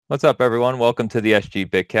What's up, everyone? Welcome to the SG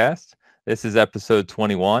Bitcast. This is episode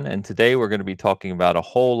 21, and today we're going to be talking about a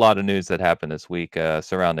whole lot of news that happened this week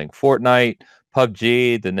surrounding Fortnite,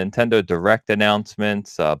 PUBG, the Nintendo Direct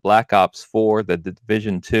announcements, Black Ops 4, the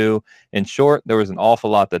Division 2. In short, there was an awful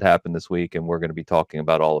lot that happened this week, and we're going to be talking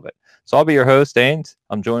about all of it. So I'll be your host, Ains.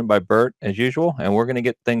 I'm joined by Bert, as usual, and we're going to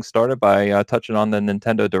get things started by touching on the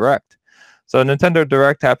Nintendo Direct. So Nintendo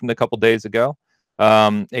Direct happened a couple days ago.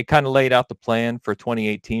 It kind of laid out the plan for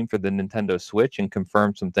 2018 for the Nintendo Switch and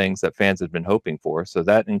confirmed some things that fans had been hoping for. So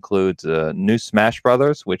that includes new Smash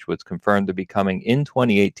Brothers, which was confirmed to be coming in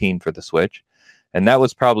 2018 for the Switch. And that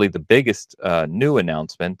was probably the biggest new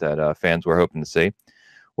announcement that fans were hoping to see.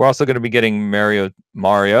 We're also going to be getting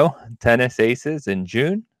Mario Tennis Aces in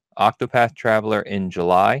June, Octopath Traveler in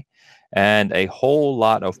July, and a whole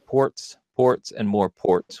lot of ports, and more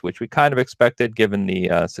ports, which we kind of expected given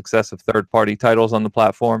the success of third-party titles on the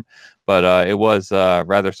platform. But it was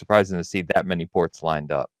rather surprising to see that many ports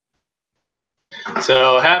lined up.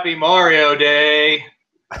 So happy Mario Day!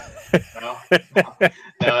 No,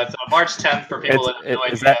 it's March 10th for people that have no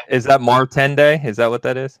idea. Is that Marten Day? Is that what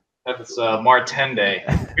that is? That's Marten Day.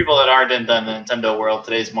 People that aren't in the Nintendo world,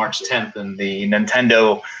 today's March 10th, and the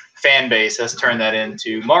Nintendo fan base has turned that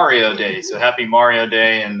into Mario Day. So happy Mario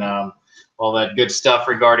Day, and all that good stuff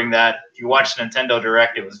regarding that. If you watched Nintendo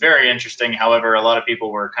Direct, it was very interesting. However, a lot of people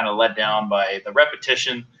were kind of let down by the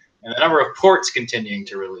repetition and the number of ports continuing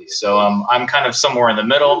to release. So I'm kind of somewhere in the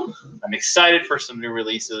middle. I'm excited for some new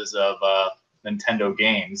releases of Nintendo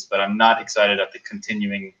games, but I'm not excited at the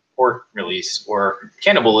continuing port release or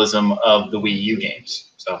cannibalism of the Wii U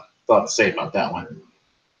games. So I thought to say about that one.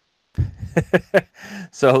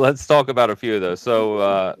 So let's talk about a few of those.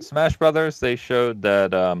 So Smash Brothers, they showed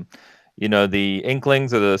that the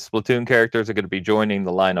Inklings of the Splatoon characters are going to be joining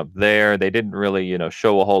the lineup there. They didn't really,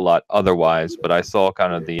 show a whole lot otherwise, but I saw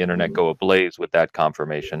kind of the internet go ablaze with that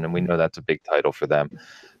confirmation, and we know that's a big title for them.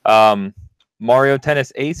 Mario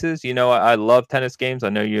Tennis Aces, I love tennis games. I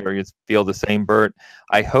know you feel the same, Bert.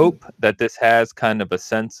 I hope that this has kind of a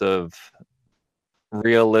sense of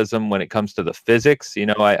realism when it comes to the physics.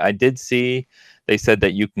 I did see they said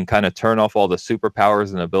that you can kind of turn off all the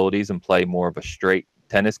superpowers and abilities and play more of a straight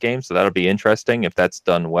tennis game, so that'll be interesting if that's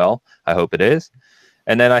done well. I hope it is.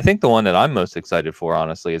 And then I think the one that I'm most excited for,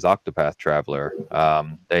 honestly, is Octopath Traveler.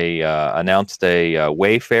 They announced a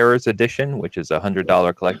Wayfarers edition, which is a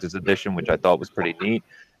 $100 collector's edition, which I thought was pretty neat.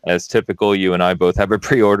 As typical, you and I both have it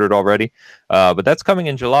pre-ordered already, but that's coming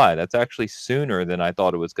in July. That's actually sooner than I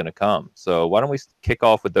thought it was going to come. So why don't we kick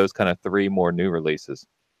off with those kind of three more new releases?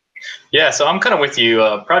 Yeah, so I'm kind of with you.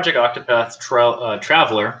 Project Octopath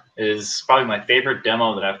Traveler is probably my favorite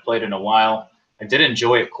demo that I've played in a while. I did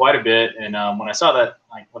enjoy it quite a bit, and when I saw that,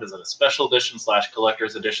 a special edition /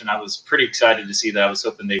 collector's edition, I was pretty excited to see that. I was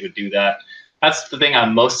hoping they would do that. That's the thing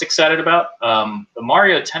I'm most excited about. The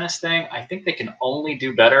Mario Tennis thing, I think they can only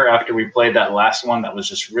do better after we played that last one that was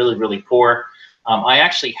just really, really poor. I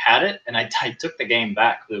actually had it, and I took the game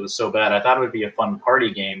back because it was so bad. I thought it would be a fun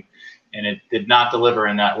party game, and it did not deliver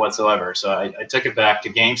in that whatsoever. So I took it back to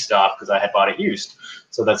GameStop because I had bought it used.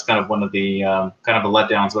 So that's kind of one of the kind of the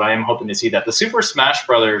letdowns, but I am hoping to see that. The Super Smash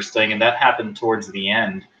Brothers thing, and that happened towards the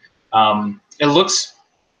end. It looks,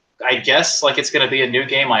 I guess, like it's going to be a new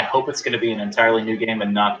game. I hope it's going to be an entirely new game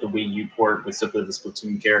and not the Wii U port with simply the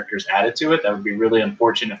Splatoon characters added to it. That would be really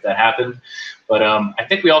unfortunate if that happened. But I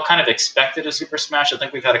think we all kind of expected a Super Smash. I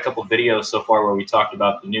think we've had a couple videos so far where we talked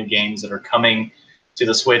about the new games that are coming to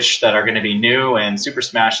the Switch that are going to be new, and Super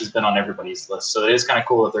Smash has been on everybody's list. So it is kind of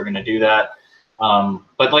cool that they're going to do that.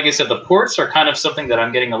 But like I said, the ports are kind of something that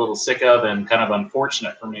I'm getting a little sick of and kind of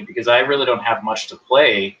unfortunate for me because I really don't have much to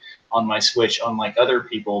play on my Switch, unlike other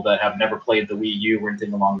people that have never played the Wii U or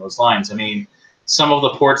anything along those lines. I mean, some of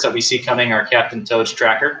the ports that we see coming are Captain Toad's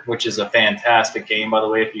Tracker, which is a fantastic game, by the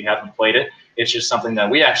way, if you haven't played it. It's just something that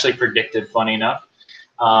we actually predicted, funny enough.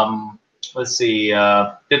 Let's see.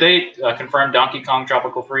 Did they confirm Donkey Kong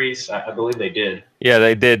Tropical Freeze? I believe they did. Yeah,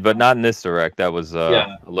 they did, but not in this Direct. That was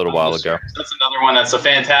a little while ago. That's another one that's a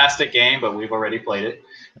fantastic game, but we've already played it.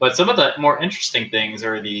 But some of the more interesting things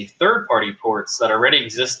are the third-party ports that already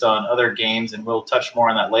exist on other games, and we'll touch more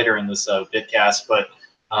on that later in this vidcast. But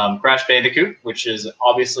Crash Bandicoot, which is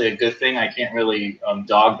obviously a good thing. I can't really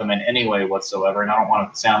dog them in any way whatsoever, and I don't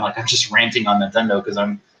want to sound like I'm just ranting on Nintendo because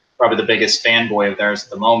I'm probably the biggest fanboy of theirs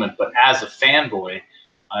at the moment. But as a fanboy,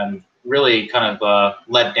 I'm really kind of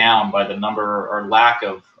let down by the number or lack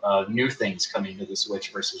of new things coming to the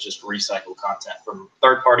Switch versus just recycled content from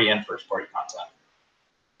third-party and first-party content.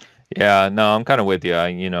 Yeah, no, I'm kind of with you.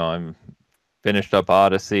 I'm finished up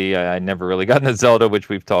Odyssey. I never really got into Zelda, which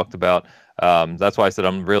we've talked about. That's why I said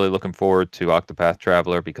I'm really looking forward to Octopath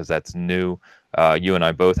Traveler because that's new. You and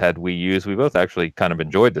I both had Wii U's. We both actually kind of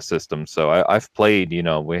enjoyed the system. So I've played,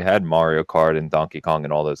 we had Mario Kart and Donkey Kong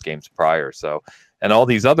and all those games prior. So, and all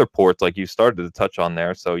these other ports, like you started to touch on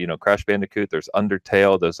there. So, Crash Bandicoot, there's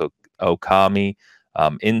Undertale, there's Okami,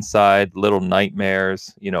 Inside, Little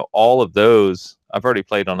Nightmares, all of those I've already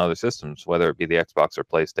played on other systems, whether it be the Xbox or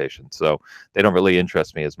PlayStation. So they don't really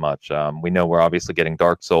interest me as much. We know we're obviously getting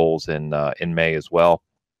Dark Souls in May as well.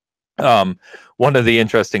 One of the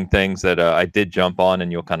interesting things that I did jump on,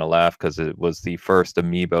 and you'll kind of laugh because it was the first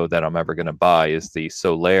amiibo that I'm ever going to buy, is the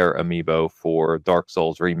Solaire amiibo for Dark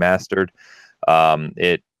Souls Remastered.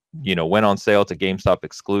 It went on sale to GameStop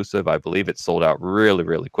exclusive. I believe it sold out really,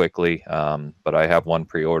 really quickly. But I have one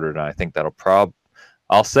pre-ordered, and I think that'll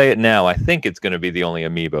I'll say it now. I think it's going to be the only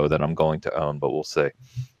amiibo that I'm going to own, but we'll see. I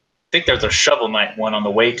think there's a Shovel Knight one on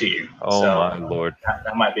the way to you. Oh, so, my Lord.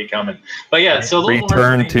 That might be coming. But yeah, so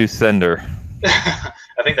Return to sender.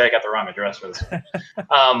 I think that I got the wrong address for this one.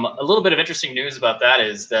 A little bit of interesting news about that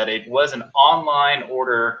is that it was an online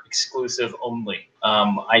order exclusive only.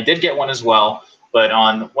 I did get one as well, but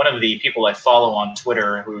on one of the people I follow on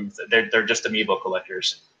Twitter, they're just amiibo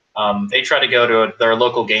collectors. They try to go to their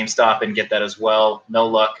local GameStop and get that as well. No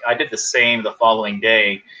luck. I did the same the following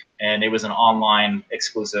day, and it was an online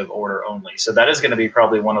exclusive order only. So that is going to be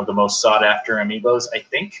probably one of the most sought after amiibos, I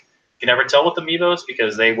think. You can never tell with amiibos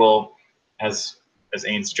because they will, as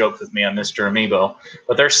Ains joked with me on Mr. Amiibo,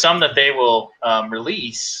 but there's some that they will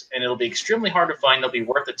release, and it'll be extremely hard to find. They'll be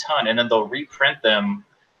worth a ton, and then they'll reprint them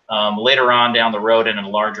later on down the road in a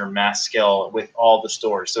larger mass scale with all the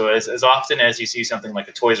stores. So as often as you see something like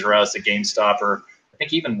a Toys R Us, a GameStop, or I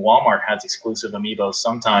think even Walmart has exclusive amiibos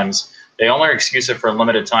sometimes, they only are exclusive for a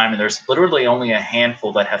limited time, and there's literally only a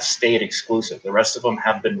handful that have stayed exclusive. The rest of them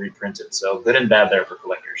have been reprinted. So good and bad there for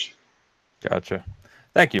collectors. Gotcha.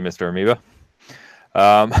 Thank you, Mr. Amiibo.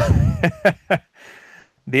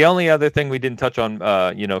 The only other thing we didn't touch on,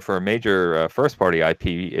 for a major first-party IP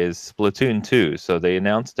is Splatoon 2. So they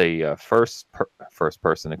announced a a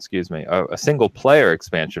single-player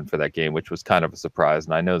expansion for that game, which was kind of a surprise.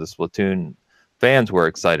 And I know the Splatoon fans were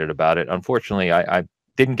excited about it. Unfortunately, I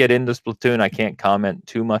didn't get into Splatoon. I can't comment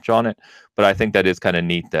too much on it, but I think that is kind of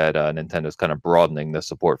neat that Nintendo's kind of broadening the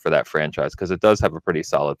support for that franchise because it does have a pretty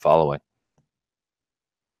solid following.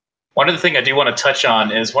 One of the things I do want to touch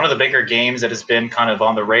on is one of the bigger games that has been kind of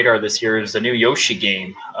on the radar this year is the new Yoshi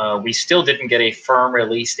game. We still didn't get a firm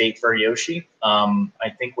release date for Yoshi. I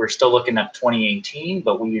think we're still looking at 2018,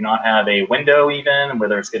 but we do not have a window even,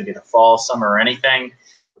 whether it's going to be the fall, summer, or anything.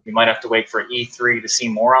 We might have to wait for E3 to see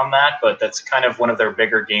more on that, but that's kind of one of their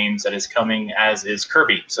bigger games that is coming, as is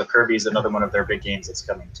Kirby. So Kirby is another one of their big games that's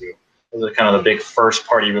coming too. Those are kind of the big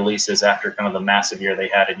first-party releases after kind of the massive year they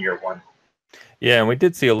had in year one. Yeah, and we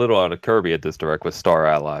did see a little out of Kirby at this Direct with Star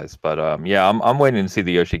Allies, but yeah, I'm waiting to see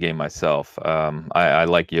the Yoshi game myself. I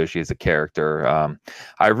like Yoshi as a character.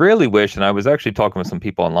 I really wish, and I was actually talking with some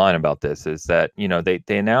people online about this, is that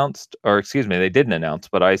they announced, or excuse me, they didn't announce,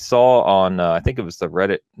 but I saw on I think it was the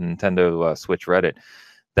Reddit, Nintendo Switch Reddit,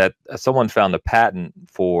 that someone found a patent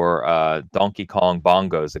for Donkey Kong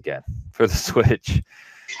bongos again for the Switch.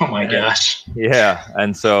 Oh my gosh! Yeah,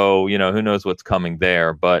 and so who knows what's coming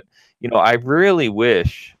there, but. I really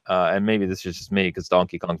wish, and maybe this is just me because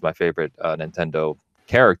Donkey Kong's my favorite Nintendo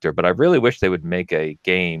character, but I really wish they would make a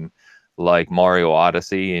game like Mario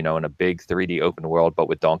Odyssey, in a big 3D open world, but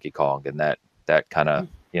with Donkey Kong and that kind of,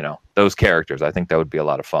 those characters. I think that would be a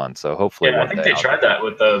lot of fun. So hopefully, I think they tried that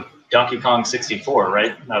with the Donkey Kong 64,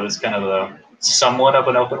 right? That was kind of somewhat of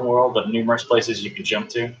an open world, but numerous places you could jump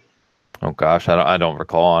to. Oh gosh, I don't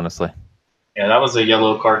recall honestly. Yeah, that was a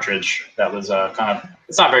yellow cartridge. That was kind of,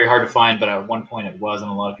 it's not very hard to find, but at one point it was,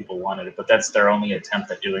 and a lot of people wanted it. But that's their only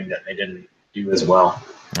attempt at doing that. They didn't do as well.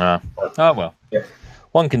 Oh, well. Yeah.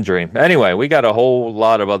 One can dream. Anyway, we got a whole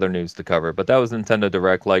lot of other news to cover, but that was Nintendo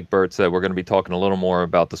Direct. Like Bert said, we're going to be talking a little more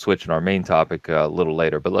about the Switch in our main topic a little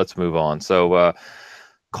later, but let's move on. So,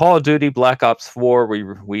 Call of Duty Black Ops 4,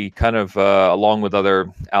 we kind of, along with other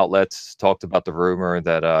outlets, talked about the rumor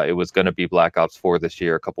that it was going to be Black Ops 4 this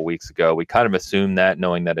year a couple weeks ago. We kind of assumed that,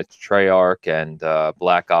 knowing that it's Treyarch and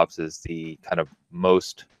Black Ops is the kind of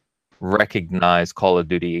most recognized Call of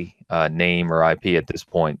Duty name or IP at this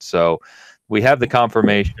point. So we have the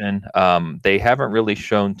confirmation. They haven't really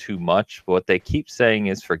shown too much. What they keep saying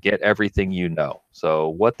is forget everything you know. So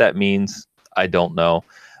what that means, I don't know.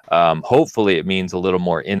 Hopefully it means a little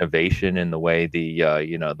more innovation in the way the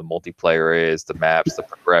multiplayer is, the maps, the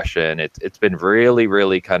progression. It's been really,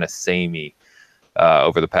 really kind of samey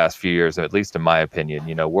over the past few years, at least in my opinion.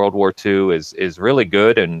 You know, World War II is really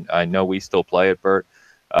good, and I know we still play it, Bert,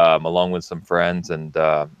 along with some friends. And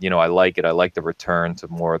you know, I like it. I like the return to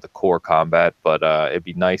more of the core combat, but it'd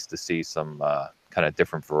be nice to see some kind of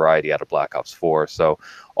different variety out of Black Ops 4. So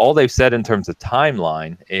all they've said in terms of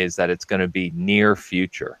timeline is that it's going to be near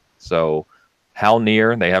future. So how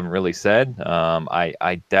near, they haven't really said.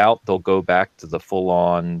 I doubt they'll go back to the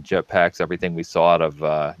full-on jetpacks, everything we saw out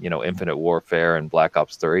of you know, Infinite Warfare and Black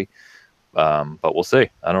Ops 3. But we'll see.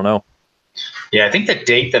 I don't know. Yeah, I think the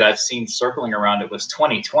date that I've seen circling around it was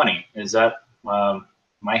 2020. Is that am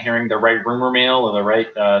I hearing the right rumor mill or the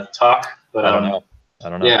right talk? But I don't know. I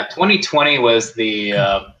don't know. Yeah, 2020 was the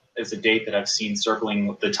is a date that I've seen circling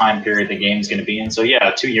with the time period the game's going to be in. So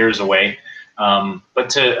yeah, 2 years away.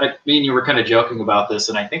 But me and you were kind of joking about this,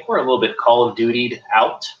 and I think we're a little bit Call of Duty'd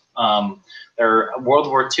out. World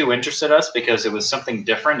War II interested us because it was something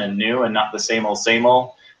different and new and not the same old, same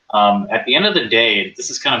old. At the end of the day, this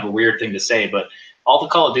is kind of a weird thing to say, but all the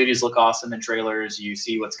Call of Duties look awesome in trailers. You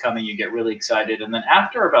see what's coming, you get really excited. And then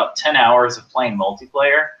after about 10 hours of playing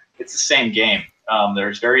multiplayer, it's the same game.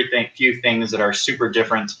 There's very few things that are super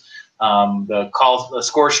different. The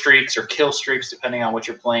score streaks or kill streaks, depending on what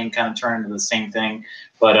you're playing, kind of turn into the same thing.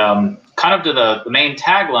 But kind of to the main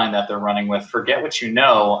tagline that they're running with, forget what you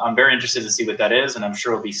know. I'm very interested to see what that is, and I'm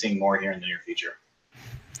sure we'll be seeing more here in the near future.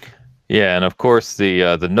 Yeah, and of course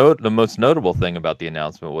the most notable thing about the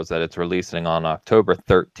announcement was that it's releasing on October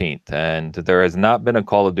 13th, and there has not been a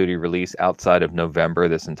Call of Duty release outside of November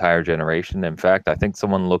this entire generation. In fact, I think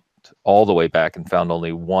someone looked all the way back and found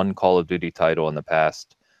only one Call of Duty title in the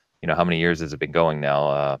past, you know, how many years has it been going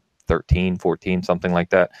now? 13, 14, something like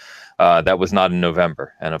that. That was not in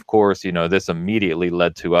November. And of course, you know, this immediately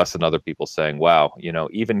led to us and other people saying, wow, you know,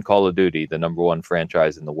 even Call of Duty, the #1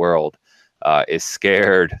 franchise in the world, is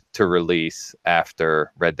scared to release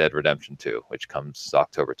after Red Dead Redemption 2, which comes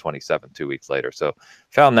October 27th, 2 weeks later. So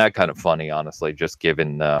found that kind of funny, honestly, just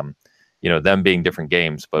given, you know, them being different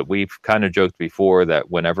games. But we've kind of joked before that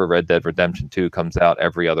whenever Red Dead Redemption 2 comes out,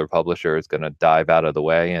 every other publisher is going to dive out of the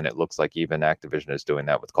way. And it looks like even Activision is doing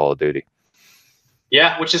that with Call of Duty.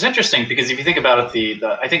 Yeah, which is interesting because if you think about it,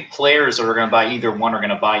 I think players that are going to buy either one are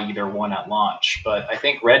going to buy either one at launch. But I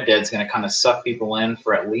think Red Dead's going to kind of suck people in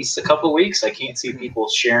for at least a couple of weeks. I can't see people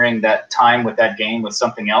sharing that time with that game with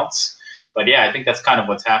something else. But yeah, I think that's kind of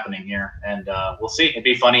what's happening here. And we'll see. It'd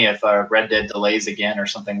be funny if Red Dead delays again or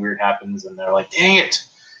something weird happens and they're like, dang it,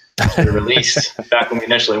 should have released back when we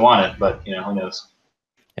initially wanted. But, you know, who knows?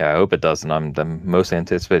 Yeah, I hope it doesn't. I'm the most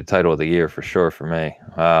anticipated title of the year for sure for me.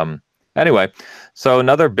 Anyway, so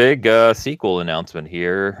another big sequel announcement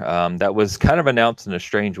here that was kind of announced in a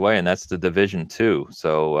strange way, and that's The Division 2.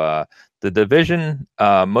 So The Division,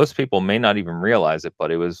 most people may not even realize it,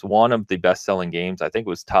 but it was one of the best-selling games. I think it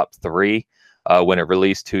was top 3 when it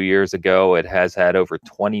released 2 years ago. It has had over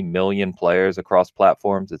 20 million players across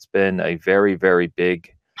platforms. It's been a very, very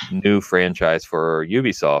big new franchise for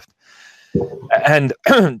Ubisoft. And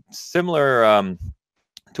similar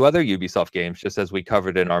to other Ubisoft games, just as we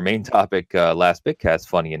covered in our main topic last Bitcast,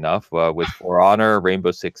 funny enough, with For Honor,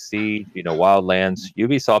 Rainbow Six Siege, you know, Wildlands,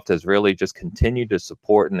 Ubisoft has really just continued to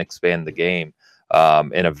support and expand the game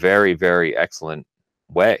in a very, very excellent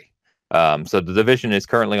way. So The Division is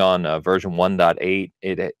currently on version 1.8.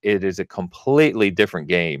 It is a completely different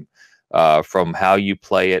game from how you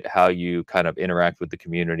play it, how you kind of interact with the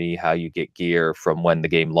community, how you get gear from when the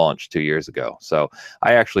game launched 2 years ago. So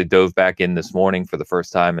I actually dove back in this morning for the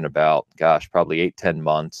first time in about, gosh, probably 8-10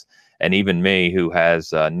 months. And even me, who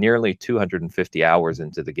has nearly 250 hours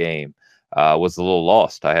into the game, was a little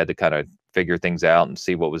lost. I had to kind of figure things out and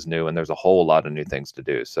see what was new. And there's a whole lot of new things to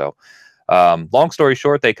do. So long story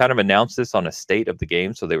short, they kind of announced this on a state of the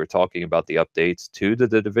game. So they were talking about the updates to the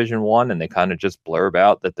Division 1, and they kind of just blurb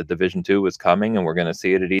out that the Division 2 was coming, and we're going to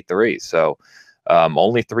see it at E3. So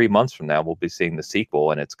only 3 months from now, we'll be seeing the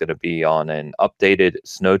sequel, and it's going to be on an updated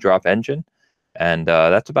Snowdrop engine. And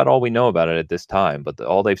that's about all we know about it at this time. But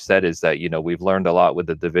all they've said is that, you know, we've learned a lot with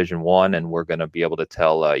the Division 1, and we're going to be able to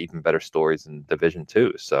tell even better stories in Division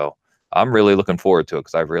 2. So I'm really looking forward to it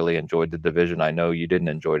because I've really enjoyed the Division. I know you didn't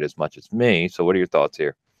enjoy it as much as me. So what are your thoughts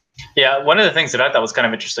here? Yeah, one of the things that I thought was kind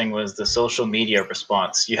of interesting was the social media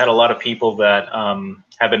response. You had a lot of people that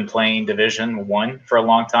have been playing Division 1 for a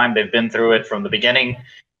long time. They've been through it from the beginning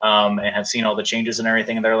and have seen all the changes and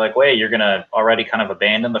everything. And they're like, wait, you're going to already kind of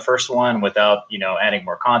abandon the first one without, you know, adding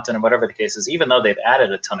more content and whatever the case is, even though they've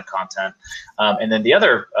added a ton of content. And then the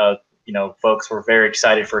other folks were very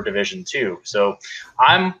excited for Division 2. So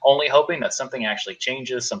I'm only hoping that something actually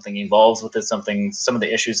changes, something evolves with it, some of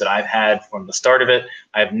the issues that I've had from the start of it,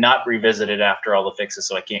 I have not revisited after all the fixes,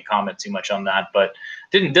 so I can't comment too much on that. But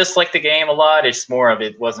didn't dislike the game a lot. It's more of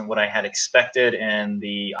it wasn't what I had expected, and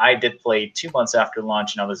I did play 2 months after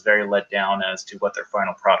launch, and I was very let down as to what their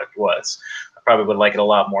final product was. Probably would like it a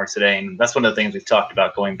lot more today, and that's one of the things we've talked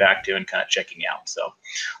about going back to and kind of checking out. So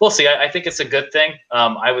we'll see. I think it's a good thing.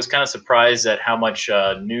 I was kind of surprised at how much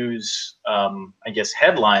news, I guess,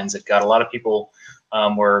 headlines it got. A lot of people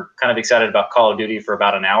were kind of excited about Call of Duty for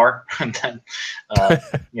about an hour, and then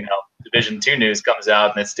Division 2 news comes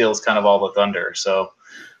out and it steals kind of all the thunder. So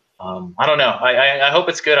I don't know. I hope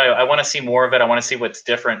it's good. I want to see more of it. I want to see what's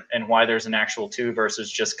different and why there's an actual 2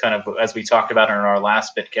 versus just kind of, as we talked about in our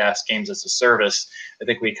last Bitcast, games as a service. I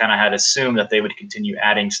think we kind of had assumed that they would continue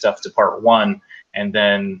adding stuff to part 1 and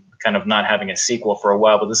then kind of not having a sequel for a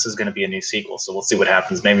while, but this is going to be a new sequel. So we'll see what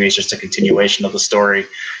happens. Maybe it's just a continuation of the story.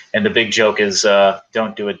 And the big joke is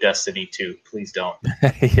don't do a Destiny 2. Please don't.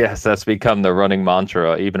 Yes, that's become the running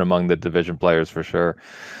mantra, even among the Division players for sure.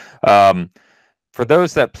 For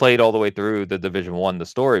those that played all the way through the Division 1, the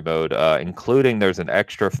story mode, including there's an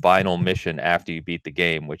extra final mission after you beat the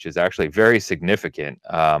game, which is actually very significant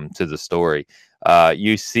to the story.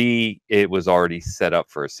 You see it was already set up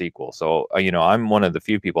for a sequel. So, I'm one of the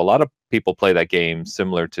few people. A lot of people play that game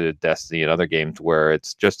similar to Destiny and other games where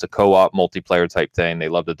it's just a co-op multiplayer type thing. They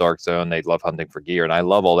love the Dark Zone. They love hunting for gear. And I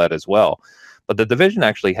love all that as well. But the Division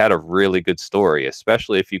actually had a really good story,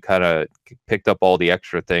 especially if you kind of picked up all the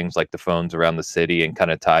extra things like the phones around the city and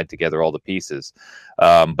kind of tied together all the pieces.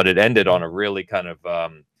 But it ended on a really kind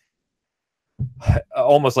of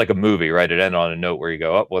almost like a movie, right? It ended on a note where you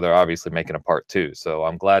go, oh, well, they're obviously making a part 2. So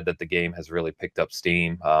I'm glad that the game has really picked up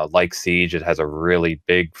steam. Like Siege, it has a really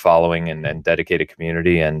big following and dedicated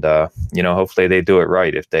community. And, hopefully they do it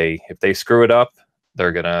right. If they screw it up,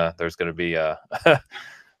 there's gonna be a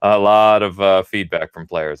a lot of feedback from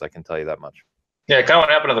players. I can tell you that much. Yeah, kind of what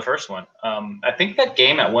happened to the first one. I think that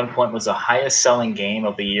game at one point was the highest selling game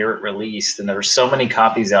of the year it released, and there were so many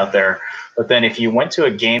copies out there. But then if you went to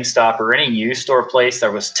a GameStop or any used store place,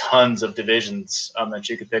 there was tons of Divisions that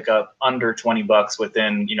you could pick up under $20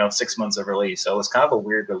 within 6 months of release. So it was kind of a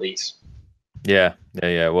weird release. Yeah,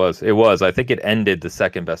 it was. I think it ended the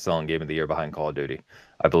second best-selling game of the year behind Call of Duty,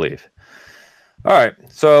 I believe. All right,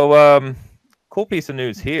 so cool piece of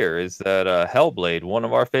news here is that Hellblade, one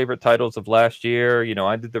of our favorite titles of last year,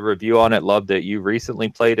 I did the review on it, loved it. You recently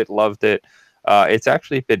played it, loved it. It's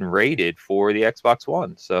actually been rated for the Xbox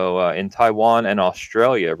One. So in Taiwan and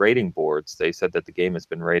Australia rating boards, they said that the game has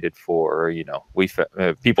been rated for,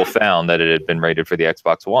 people found that it had been rated for the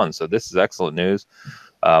Xbox One. So this is excellent news.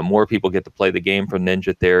 More people get to play the game from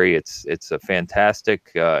Ninja Theory. It's a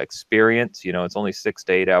fantastic experience. It's only 6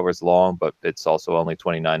 to 8 hours long, but it's also only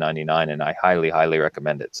 $29.99, and I highly, highly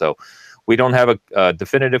recommend it. So we don't have a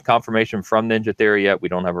definitive confirmation from Ninja Theory yet. We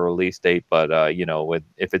don't have a release date, but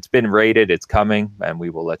if it's been rated, it's coming, and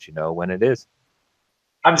we will let you know when it is.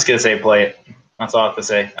 I'm just gonna say play it. That's all I have to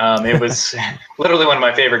say. It was literally one of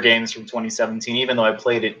my favorite games from 2017, even though I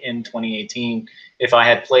played it in 2018. If I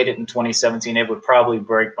had played it in 2017, it would probably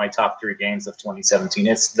break my top 3 games of 2017.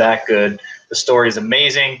 It's that good. The story is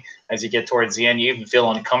amazing. As you get towards the end, you even feel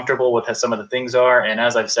uncomfortable with how some of the things are. And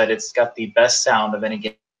as I've said, it's got the best sound of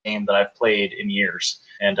any game that I've played in years.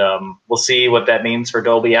 And we'll see what that means for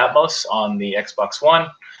Dolby Atmos on the Xbox One.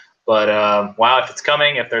 But wow, if it's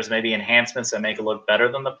coming, if there's maybe enhancements that make it look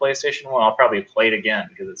better than the PlayStation 1, I'll probably play it again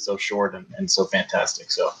because it's so short and so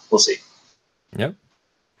fantastic. So we'll see. Yep.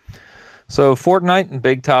 So Fortnite,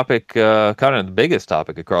 big topic, kind of the biggest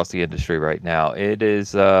topic across the industry right now. It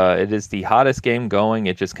is the hottest game going.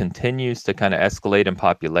 It just continues to kind of escalate in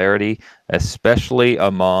popularity, especially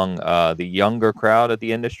among the younger crowd of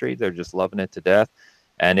the industry. They're just loving it to death.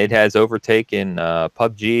 And it has overtaken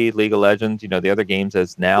PUBG, League of Legends, the other games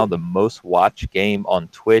as now the most watched game on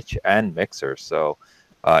Twitch and Mixer. So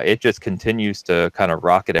it just continues to kind of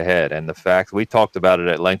rocket ahead. And the fact, we talked about it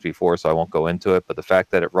at length before, so I won't go into it, but the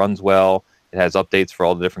fact that it runs well, it has updates for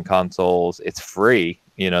all the different consoles, it's free.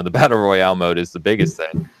 The Battle Royale mode is the biggest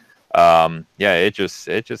thing. It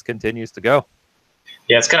just continues to go.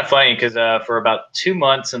 Yeah, it's kind of funny because for about 2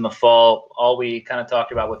 months in the fall, all we kind of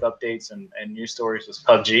talked about with updates and news stories was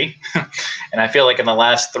PUBG. And I feel like in the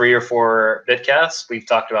last 3 or 4 vidcasts, we've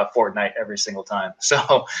talked about Fortnite every single time.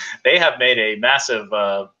 So they have made a massive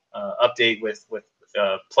update with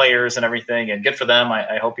players and everything, and good for them.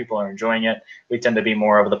 I hope people are enjoying it. We tend to be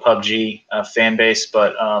more of the PUBG fan base,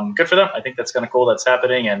 but good for them. I think that's kind of cool that's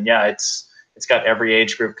happening. And yeah, it's got every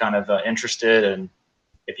age group kind of interested, and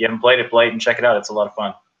if you haven't played it, play it and check it out. It's a lot of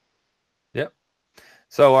fun. Yep.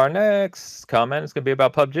 So our next comment is going to be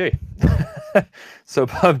about PUBG. So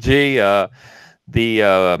PUBG, the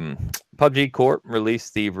PUBG Corp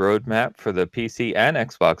released the roadmap for the PC and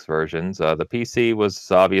Xbox versions. The PC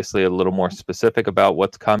was obviously a little more specific about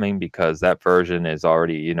what's coming because that version is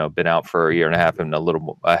already, been out for a year and a half and a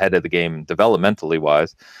little ahead of the game developmentally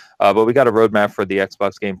wise. But we got a roadmap for the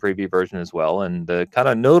Xbox game preview version as well. And the kind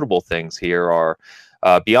of notable things here are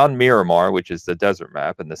Beyond Miramar, which is the desert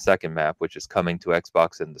map, and the second map, which is coming to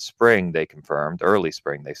Xbox in the spring, they confirmed, early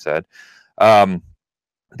spring, they said.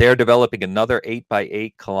 They're developing another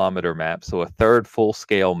 8x8 kilometer map, so a third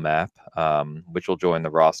full-scale map, which will join the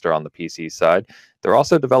roster on the PC side. They're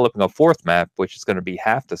also developing a fourth map, which is going to be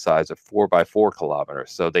half the size of 4x4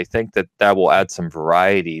 kilometers. So they think that that will add some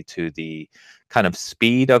variety to the kind of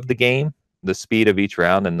speed of the game, the speed of each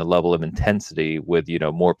round, and the level of intensity with,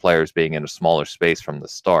 more players being in a smaller space from the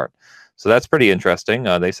start. So that's pretty interesting.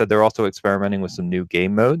 They said they're also experimenting with some new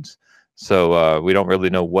game modes. So we don't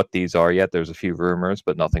really know what these are yet. There's a few rumors,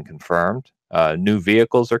 but nothing confirmed. New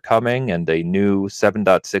vehicles are coming, and a new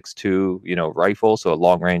 7.62, rifle, so a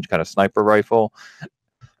long-range kind of sniper rifle.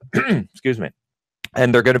 Excuse me.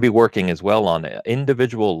 And they're going to be working as well on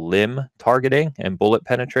individual limb targeting and bullet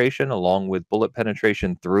penetration, along with bullet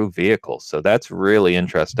penetration through vehicles. So that's really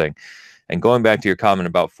interesting. And going back to your comment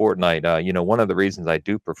about Fortnite, one of the reasons I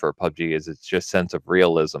do prefer PUBG is its just sense of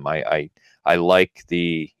realism. I like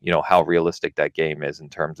the, how realistic that game is in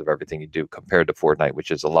terms of everything you do compared to Fortnite,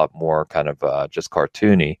 which is a lot more kind of just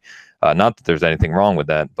cartoony. Not that there's anything wrong with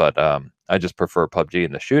that, but I just prefer PUBG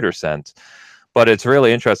in the shooter sense. But it's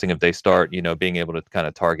really interesting if they start, being able to kind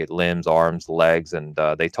of target limbs, arms, legs. And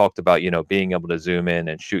they talked about, being able to zoom in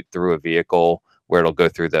and shoot through a vehicle where it'll go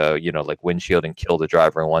through the, like windshield and kill the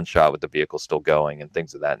driver in one shot with the vehicle still going and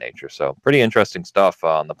things of that nature. So pretty interesting stuff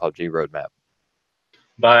on the PUBG roadmap.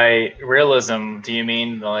 By realism, do you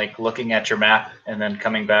mean like looking at your map and then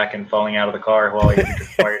coming back and falling out of the car while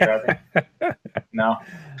you're driving? No?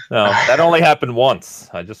 No, that only happened once.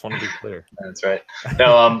 I just want to be clear. That's right.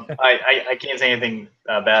 No, I can't say anything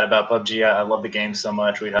bad about PUBG. I love the game so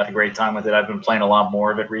much. We've had a great time with it. I've been playing a lot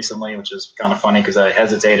more of it recently, which is kind of funny because I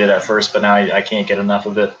hesitated at first, but now I can't get enough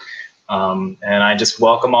of it. And I just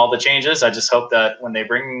welcome all the changes. I just hope that when they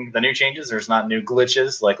bring the new changes, there's not new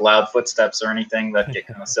glitches like loud footsteps or anything that get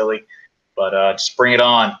kind of silly. But just bring it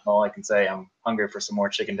on. All I can say. I'm hungry for some more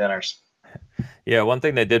chicken dinners. Yeah, one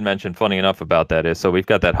thing they did mention, funny enough, about that is, so we've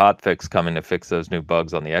got that hot fix coming to fix those new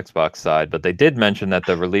bugs on the Xbox side, but they did mention that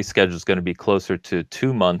the release schedule is going to be closer to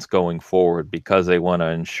 2 months going forward because they want to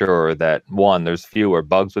ensure that, one, there's fewer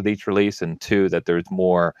bugs with each release, and two, that there's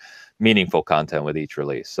more meaningful content with each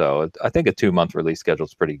release. So I think a 2-month release schedule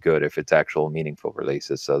is pretty good if it's actual meaningful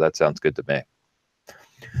releases. So that sounds good to me.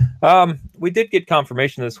 We did get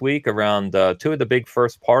confirmation this week around 2 of the big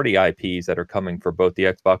first-party IPs that are coming for both the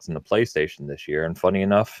Xbox and the PlayStation this year. And funny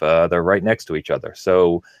enough, they're right next to each other.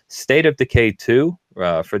 So State of Decay 2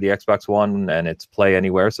 for the Xbox One, and it's Play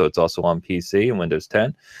Anywhere, so it's also on PC and Windows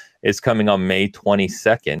 10, is coming on May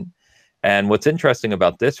 22nd. And what's interesting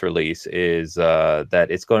about this release is that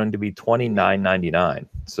it's going to be $29.99.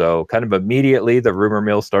 So kind of immediately the rumor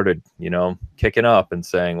mill started, kicking up and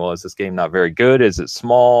saying, well, is this game not very good? Is it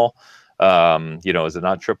small? Is it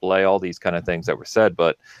not AAA? All these kind of things that were said.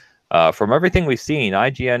 But from everything we've seen,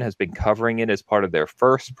 IGN has been covering it as part of their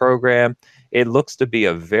first program. It looks to be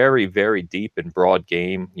a very, very deep and broad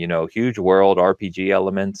game, huge world, RPG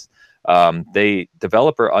elements.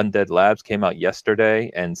 Developer Undead Labs came out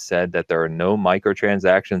yesterday and said that there are no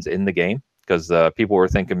microtransactions in the game because people were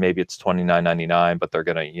thinking maybe it's $29.99, but they're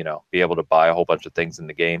going to, be able to buy a whole bunch of things in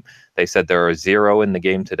the game. They said there are 0 in the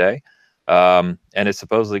game today. And it's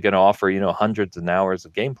supposedly going to offer, hundreds of hours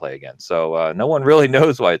of gameplay again. So no one really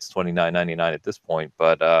knows why it's $29.99 at this point.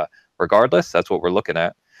 But regardless, that's what we're looking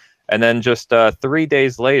at. And then just 3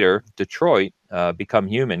 days later, Detroit Become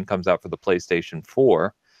Human comes out for the PlayStation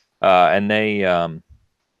 4. And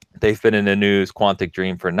they've been in the news, Quantic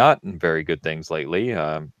Dream, for not very good things lately,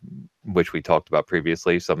 which we talked about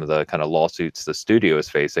previously, some of the kind of lawsuits the studio is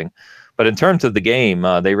facing. But in terms of the game,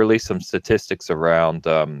 they released some statistics around,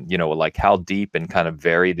 like how deep and kind of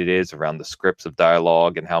varied it is around the scripts of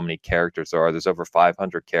dialogue and how many characters there are. There's over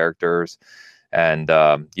 500 characters and,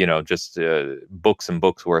 just books and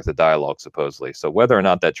books worth of dialogue, supposedly. So whether or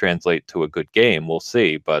not that translates to a good game, we'll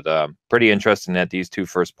see. But pretty interesting that these 2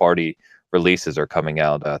 first-party releases are coming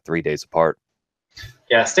out 3 days apart.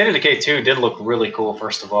 Yeah, State of Decay 2 did look really cool,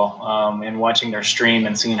 first of all. In watching their stream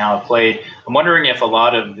and seeing how it played, I'm wondering if a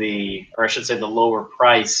lot of the lower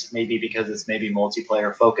price, maybe because it's maybe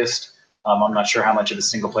multiplayer focused, I'm not sure how much of a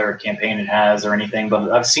single-player campaign it has or anything,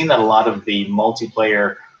 but I've seen that a lot of the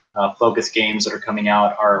multiplayer focused games that are coming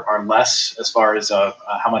out are less as far as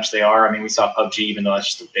how much they are. I mean, we saw PUBG, even though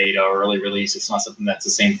that's just a beta or early release, it's not something that's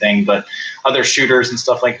the same thing. But other shooters and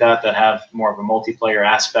stuff like that that have more of a multiplayer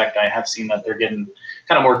aspect, I have seen that they're getting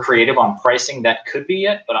kind of more creative on pricing. That could be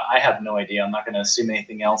it, but I have no idea. I'm not going to assume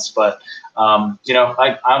anything else. But I'm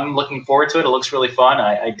looking forward to it. It looks really fun.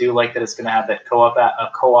 I do like that it's going to have that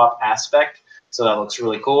co-op aspect. So that looks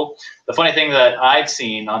really cool. The funny thing that I've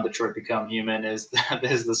seen on Detroit Become Human is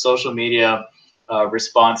the social media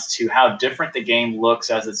response to how different the game looks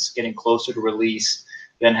as it's getting closer to release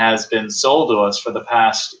than has been sold to us for the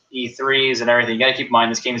past E3s and everything. You got to keep in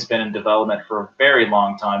mind, this game has been in development for a very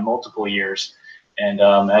long time, multiple years. And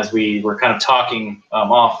as we were kind of talking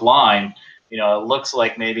offline, it looks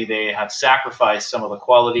like maybe they have sacrificed some of the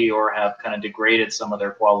quality or have kind of degraded some of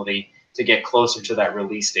their quality to get closer to that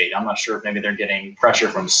release date. I'm not sure if maybe they're getting pressure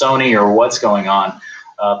from Sony or what's going on,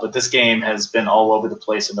 but this game has been all over the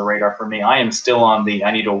place in the radar for me. I am still on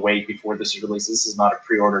I need to wait before this is released. This is not a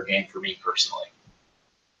pre-order game for me personally.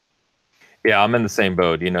 Yeah, I'm in the same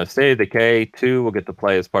boat. State of Decay 2 will get to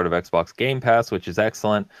play as part of Xbox Game Pass, which is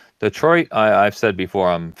excellent. Detroit, I've said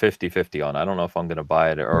before, I'm 50-50 on. I don't know if I'm going to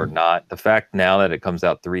buy it or not. The fact now that it comes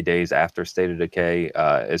out 3 days after State of Decay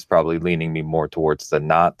is probably leaning me more towards the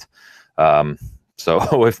not. So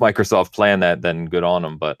if Microsoft planned that, then good on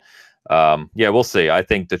them. But yeah, we'll see. I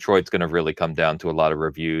think Detroit's going to really come down to a lot of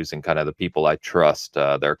reviews and kind of the people I trust,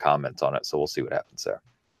 their comments on it. So we'll see what happens there.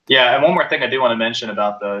 Yeah, and one more thing I do want to mention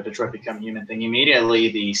about the Detroit Become Human thing. Immediately,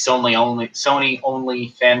 the Sony only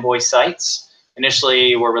fanboy sites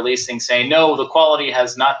initially were releasing saying, no, the quality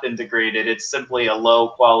has not been degraded. It's simply a low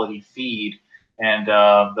quality feed. And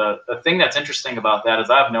the thing that's interesting about that is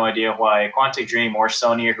I have no idea why Quantic Dream or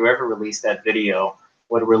Sony or whoever released that video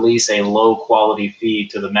would release a low quality feed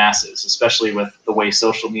to the masses, especially with the way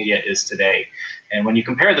social media is today. And when you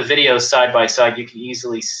compare the videos side by side, you can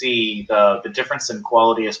easily see the difference in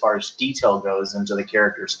quality as far as detail goes into the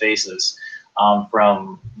characters' faces,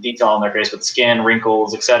 from detail on their face with skin,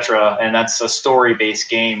 wrinkles, etc. And that's a story-based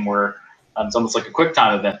game where it's almost like a quick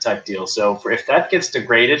time event type deal. So if that gets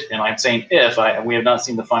degraded, and I'm saying we have not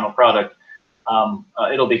seen the final product,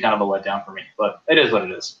 it'll be kind of a letdown for me. But it is what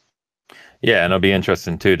it is. Yeah, and it'll be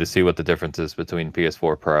interesting too to see what the difference is between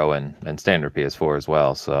PS4 Pro and standard PS4 as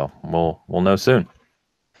well. So we'll know soon.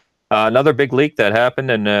 Another big leak that happened,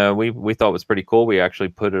 and we thought was pretty cool. We actually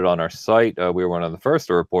put it on our site. We were one of the first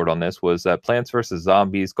to report on this. Was that Plants vs.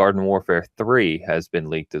 Zombies Garden Warfare 3 has been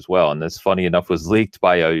leaked as well, and this, funny enough, was leaked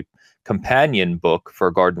by a companion book for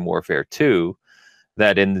Garden Warfare 2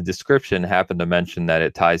 that in the description happened to mention that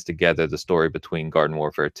it ties together the story between Garden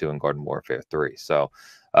Warfare 2 and Garden Warfare 3. So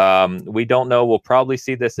we don't know. We'll probably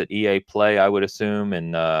see this at EA Play, I would assume,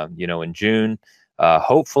 in June.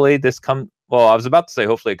 Hopefully this well, I was about to say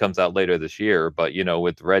hopefully it comes out later this year, but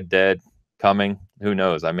with Red Dead coming, who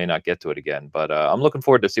knows? I may not get to it again, but I'm looking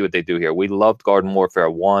forward to see what they do here. We loved Garden Warfare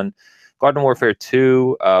 1. Garden Warfare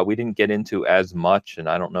 2, we didn't get into as much, and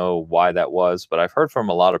I don't know why that was, but I've heard from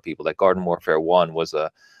a lot of people that Garden Warfare 1 was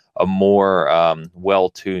a more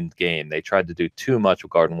well-tuned game. They tried to do too much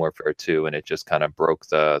with Garden Warfare 2, and it just kind of broke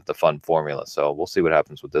the fun formula. So we'll see what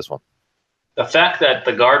happens with this one. The fact that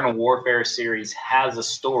the Garden Warfare series has a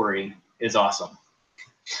story is awesome.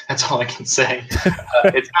 That's all I can say.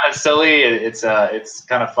 It's kind of silly. It's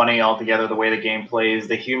kind of funny altogether, the way the game plays.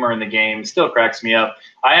 The humor in the game still cracks me up.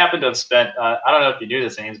 I happen to have spent, I don't know if you do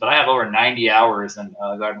this, Ames, but I have over 90 hours in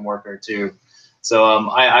Garden Warfare 2. So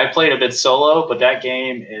I played a bit solo, but that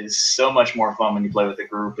game is so much more fun when you play with a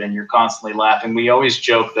group and you're constantly laughing. We always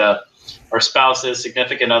joke that our spouses,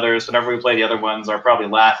 significant others, whenever we play the other ones, are probably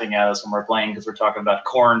laughing at us when we're playing because we're talking about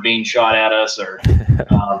corn being shot at us or,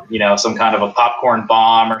 some kind of a popcorn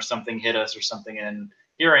bomb or something hit us or something. And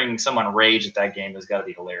hearing someone rage at that game has got to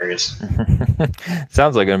be hilarious.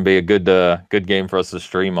 Sounds like going to be a good game for us to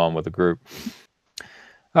stream on with a group.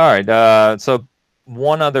 All right. So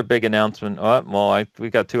one other big announcement. We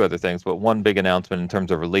got two other things, but one big announcement in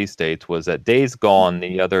terms of release dates was that Days Gone,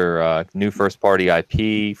 the other new first-party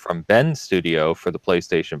IP from Bend Studio for the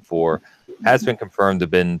PlayStation 4, has been confirmed to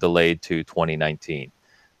have been delayed to 2019.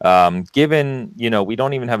 Given, we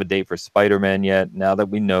don't even have a date for Spider-Man yet, now that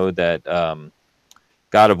we know that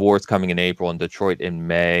God of War is coming in April and Detroit in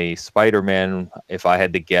May, Spider-Man, if I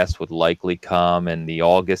had to guess, would likely come in the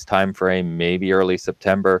August timeframe, maybe early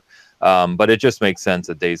September. But it just makes sense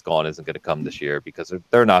that Days Gone isn't going to come this year because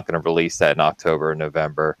they're not going to release that in October or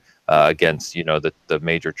November against the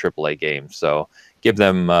major AAA games. So give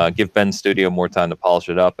Bend Studio more time to polish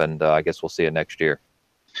it up, and I guess we'll see it next year.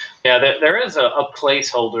 Yeah, there is a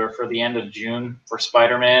placeholder for the end of June for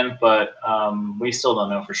Spider-Man, but we still don't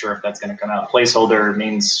know for sure if that's going to come out. Placeholder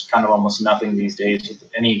means kind of almost nothing these days with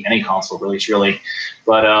any console release, really.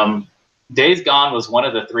 But Days Gone was one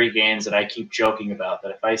of the 3 games that I keep joking about,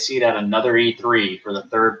 that if I see it at another E3 for the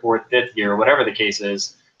 3rd, 4th, 5th year, whatever the case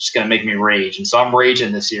is, it's just going to make me rage. And so I'm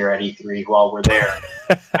raging this year at E3 while we're there.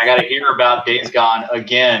 I got to hear about Days Gone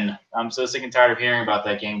again. I'm so sick and tired of hearing about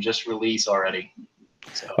that game. Just release already.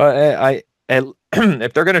 So.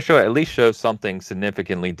 If they're going to show it, at least show something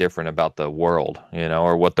significantly different about the world,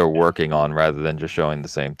 or what they're working on, rather than just showing the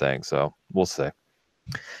same thing. So we'll see.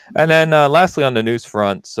 And then lastly, on the news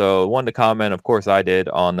front, so wanted to comment, of course, I did,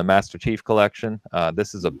 on the Master Chief Collection.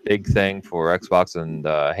 This is a big thing for Xbox and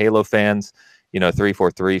Halo fans.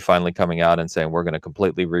 343 finally coming out and saying we're going to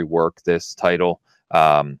completely rework this title,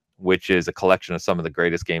 which is a collection of some of the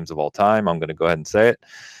greatest games of all time. I'm going to go ahead and say it.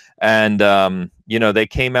 And, they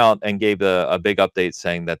came out and gave a big update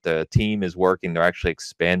saying that the team is working. They're actually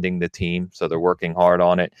expanding the team, so they're working hard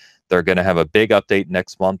on it. They're going to have a big update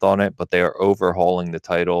next month on it, but they are overhauling the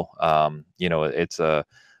title. It's a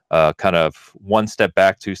kind of 1 step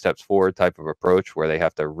back, 2 steps forward type of approach where they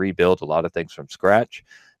have to rebuild a lot of things from scratch.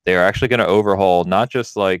 They are actually going to overhaul not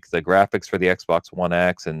just like the graphics for the Xbox One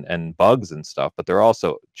X and bugs and stuff, but they're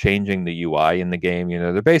also changing the UI in the game.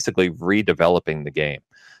 They're basically redeveloping the game.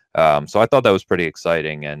 So I thought that was pretty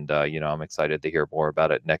exciting, and I'm excited to hear more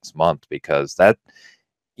about it next month, because that,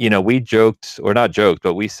 we joked, or not joked,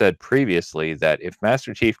 but we said previously that if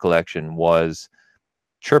Master Chief Collection was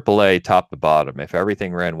AAA top to bottom, if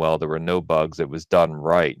everything ran well, there were no bugs, it was done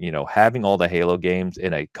right, having all the Halo games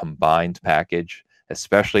in a combined package,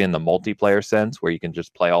 especially in the multiplayer sense where you can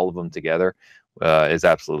just play all of them together, is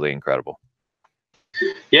absolutely incredible.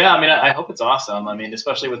 Yeah, I hope it's awesome.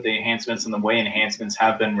 Especially with the enhancements and the way enhancements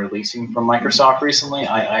have been releasing from Microsoft recently,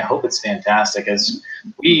 I hope it's fantastic, as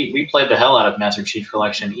we played the hell out of Master Chief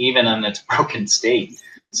Collection, even in its broken state.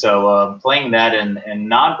 So playing that in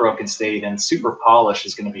non-broken state and super polished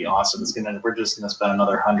is going to be awesome. We're just going to spend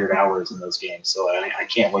another 100 hours in those games, so I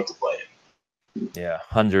can't wait to play it. Yeah,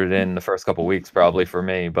 100 in the first couple weeks probably for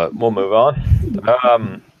me, but we'll move on.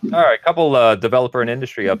 All right, couple developer and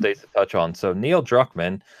industry updates to touch on. So Neil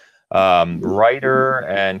Druckmann, writer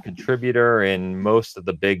and contributor in most of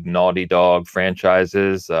the big Naughty Dog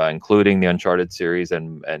franchises, including the Uncharted series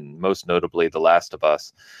and most notably The Last of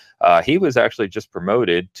Us. He was actually just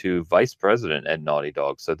promoted to vice president at Naughty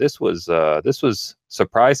Dog. So this was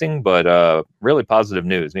surprising, but really positive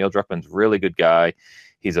news. Neil Druckmann's a really good guy.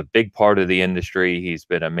 He's a big part of the industry. He's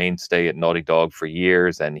been a mainstay at Naughty Dog for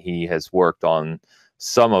years, and he has worked on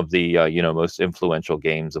some of the most influential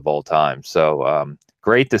games of all time. So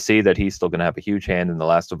great to see that he's still going to have a huge hand in The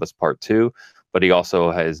Last of Us Part 2, but he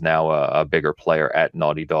also is now a bigger player at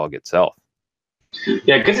Naughty Dog itself.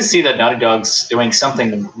 Yeah, good to see that Naughty Dog's doing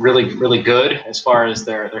something really, really good as far as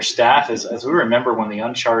their staff. As we remember when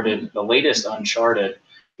the latest Uncharted,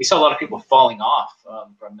 we saw a lot of people falling off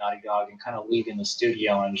from Naughty Dog and kind of leaving the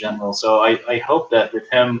studio in general. So I hope that with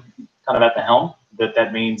him kind of at the helm,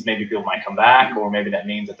 that means maybe people might come back, or maybe that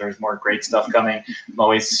means that there's more great stuff coming. I'm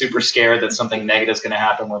always super scared that something negative is going to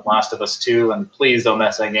happen with Last of Us 2, and please don't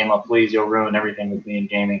mess that game up. Please, you'll ruin everything with me in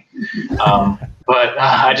gaming. But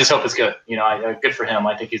I just hope it's good. Good for him.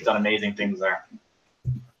 I think he's done amazing things there.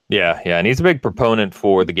 Yeah, and he's a big proponent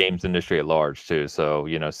for the games industry at large too. So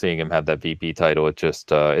seeing him have that VP title,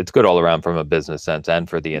 it's good all around from a business sense and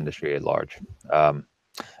for the industry at large.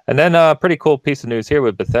 And then a pretty cool piece of news here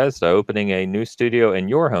with Bethesda opening a new studio in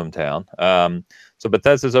your hometown. So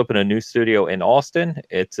Bethesda's opened a new studio in Austin.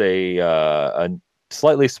 It's a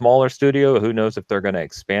slightly smaller studio. Who knows if they're going to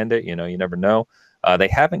expand it? You never know. They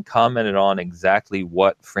haven't commented on exactly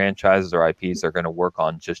what franchises or IPs they're going to work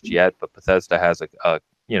on just yet, but Bethesda has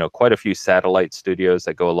quite a few satellite studios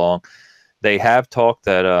that go along. They have talked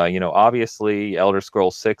that obviously Elder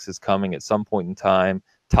Scrolls 6 is coming at some point in time.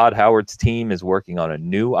 Todd Howard's team is working on a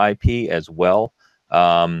new IP as well.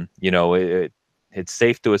 It's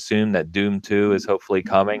safe to assume that Doom 2 is hopefully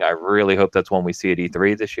coming. I really hope that's one we see at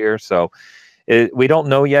E3 this year. So we don't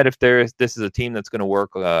know yet if this is a team that's going to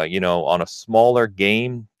work, on a smaller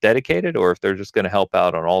game dedicated, or if they're just going to help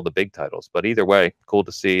out on all the big titles. But either way, cool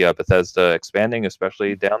to see Bethesda expanding,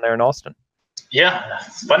 especially down there in Austin. Yeah,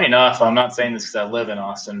 it's funny enough. I'm not saying this because I live in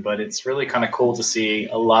Austin, but it's really kind of cool to see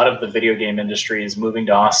a lot of the video game industry is moving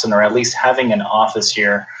to Austin, or at least having an office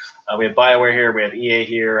here. We have BioWare here, we have EA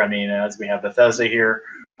here. As we have Bethesda here.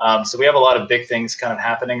 So we have a lot of big things kind of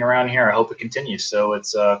happening around here. I hope it continues. So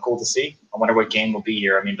it's cool to see. I wonder what game will be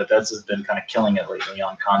here. Bethesda's been kind of killing it lately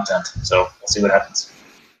on content. So we'll see what happens.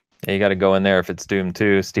 Yeah, you got to go in there if it's Doom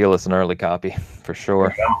 2, steal us an early copy for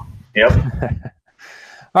sure. Yep.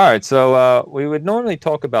 All right, so we would normally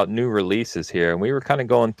talk about new releases here, and we were kind of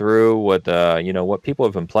going through what what people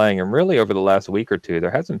have been playing, and really over the last week or two,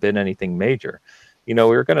 there hasn't been anything major. We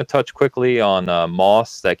were going to touch quickly on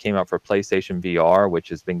Moss that came out for PlayStation VR, which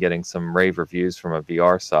has been getting some rave reviews from a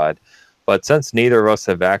VR side. But since neither of us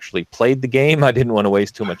have actually played the game, I didn't want to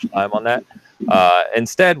waste too much time on that.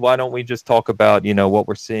 Instead, why don't we just talk about what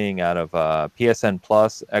we're seeing out of PSN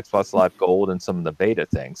Plus, Xbox Live Gold, and some of the beta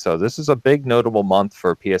things. So this is a big notable month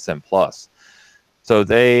for PSN Plus. So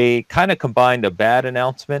they kind of combined a bad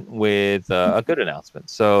announcement with a good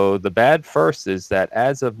announcement. So the bad first is that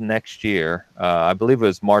as of next year, I believe it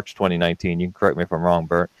was March 2019. You can correct me if I'm wrong,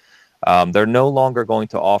 Bert. They're no longer going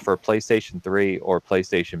to offer PlayStation 3 or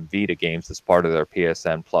PlayStation Vita games as part of their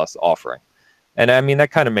PSN Plus offering. And I mean,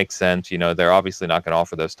 that kind of makes sense. They're obviously not going to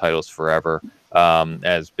offer those titles forever.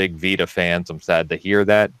 As big Vita fans, I'm sad to hear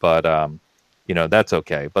that, but that's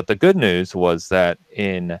okay. But the good news was that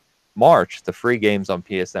in March, the free games on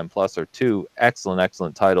PSN Plus are two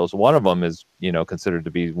excellent titles. One of them is, considered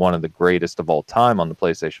to be one of the greatest of all time on the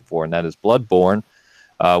PlayStation 4, and that is Bloodborne,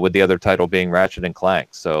 with the other title being Ratchet and Clank.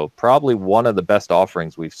 So probably one of the best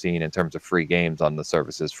offerings we've seen in terms of free games on the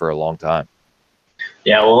services for a long time.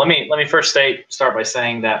 Yeah, well, let me first start by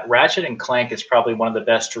saying that Ratchet and Clank is probably one of the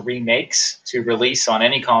best remakes to release on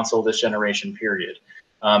any console this generation, period.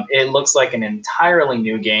 It looks like an entirely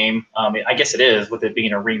new game. I guess it is, with it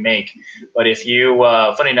being a remake. But if you,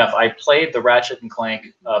 funny enough, I played the Ratchet and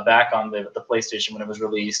Clank back on the PlayStation when it was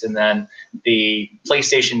released, and then the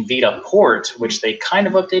PlayStation Vita port, which they kind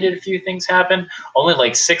of updated a few things happened, only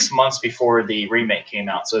like 6 months before the remake came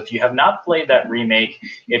out. So if you have not played that remake,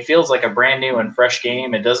 it feels like a brand new and fresh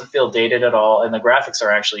game. It doesn't feel dated at all, and the graphics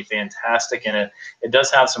are actually fantastic, and it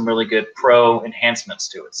does have some really good pro enhancements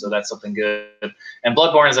to it. So that's something good. And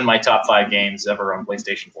Bloodborne is in my top 5 games ever on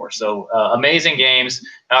PlayStation 4. So amazing games.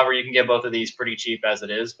 However, you can get both of these pretty cheap as it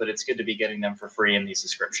is, but it's good to be getting them for free in these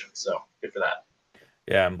subscriptions. So good for that.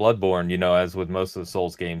 Yeah, and Bloodborne, as with most of the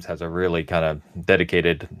Souls games, has a really kind of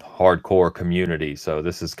dedicated, hardcore community. So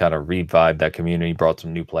this has kind of revived that community, brought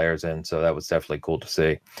some new players in. So that was definitely cool to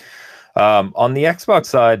see. On the Xbox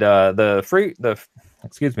side, the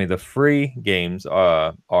free games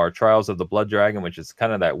are Trials of the Blood Dragon, which is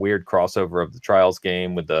kind of that weird crossover of the Trials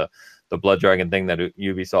game with the Blood Dragon thing that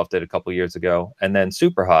Ubisoft did a couple years ago. And then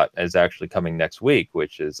Superhot is actually coming next week,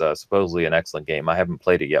 which is supposedly an excellent game. I haven't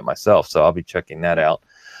played it yet myself, so I'll be checking that out.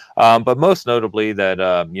 But most notably that,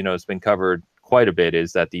 it's been covered quite a bit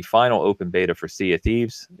is that the final open beta for Sea of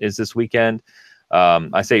Thieves is this weekend.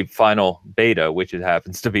 I say final beta, which it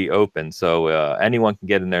happens to be open, so anyone can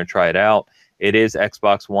get in there and try it out. It is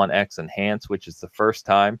Xbox One X enhanced, which is the first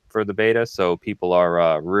time for the beta, so people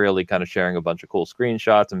are really kind of sharing a bunch of cool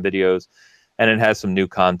screenshots and videos, and it has some new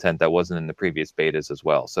content that wasn't in the previous betas as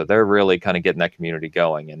well. So they're really kind of getting that community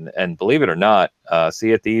going, and believe it or not,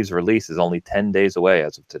 Sea of Thieves release is only 10 days away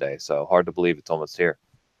as of today, so hard to believe it's almost here.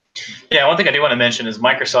 Yeah, one thing I do want to mention is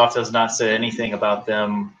Microsoft has not said anything about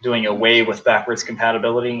them doing away with backwards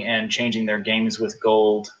compatibility and changing their games with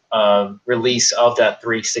gold release of that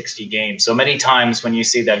 360 game. So many times when you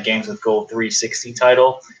see that games with gold 360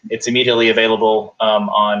 title, it's immediately available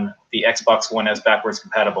on the Xbox One as backwards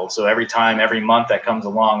compatible. So every month that comes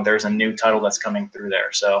along, there's a new title that's coming through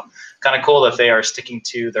there. So kind of cool that they are sticking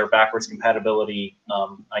to their backwards compatibility,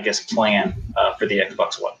 plan for the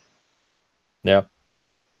Xbox One. Yeah.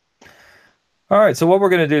 All right, so what we're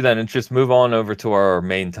going to do then is just move on over to our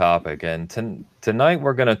main topic. And tonight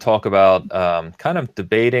we're going to talk about kind of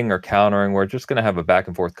debating or countering. We're just going to have a back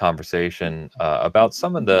and forth conversation about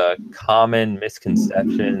some of the common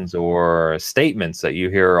misconceptions or statements that you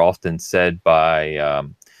hear often said by,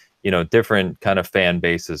 different kind of fan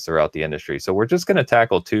bases throughout the industry. So we're just going to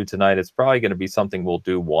tackle 2 tonight. It's probably going to be something we'll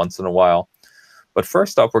do once in a while. But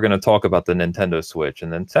first up, we're going to talk about the Nintendo Switch.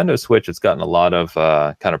 And the Nintendo Switch has gotten a lot of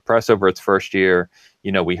kind of press over its first year.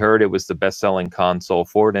 We heard it was the best-selling console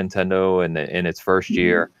for Nintendo in its first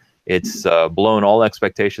year. It's blown all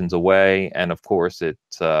expectations away. And, of course, it,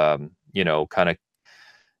 kind of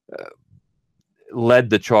led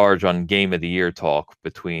the charge on Game of the Year talk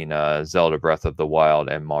between Zelda Breath of the Wild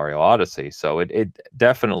and Mario Odyssey. So it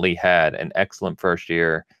definitely had an excellent first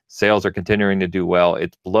year. Sales are continuing to do well.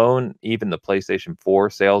 It's blown even the PlayStation 4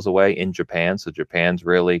 sales away in Japan. So Japan's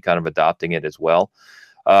really kind of adopting it as well.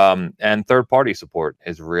 And third-party support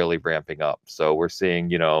is really ramping up. So we're seeing,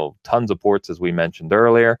 tons of ports, as we mentioned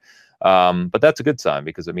earlier. But that's a good sign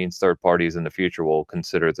because it means third parties in the future will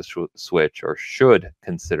consider the Switch or should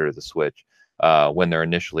consider the Switch. when they're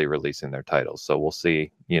initially releasing their titles. So we'll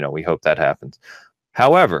see. We hope that happens.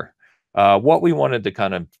 However, what we wanted to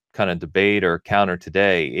kind of debate or counter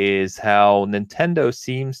today is how Nintendo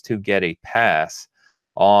seems to get a pass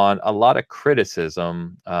on a lot of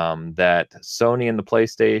criticism that Sony and the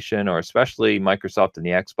PlayStation, or especially Microsoft and the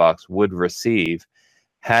Xbox, would receive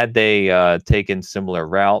had they taken similar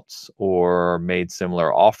routes or made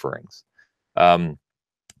similar offerings.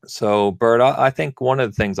 So, Bert, I think one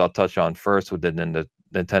of the things I'll touch on first with the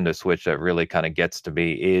Nintendo Switch that really kind of gets to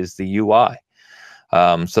me is the UI.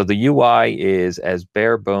 So the UI is as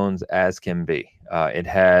bare bones as can be. It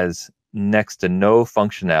has next to no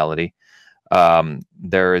functionality.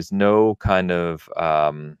 There is no kind of,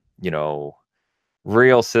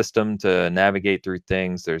 real system to navigate through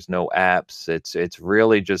things. There's no apps. It's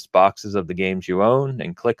really just boxes of the games you own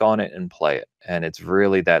and click on it and play it. And it's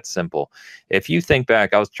really that simple. If you think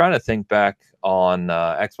back, I was trying to think back on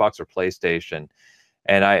Xbox or PlayStation,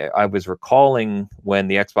 and I was recalling when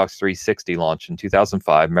the Xbox 360 launched in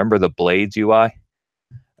 2005. Remember the Blades UI?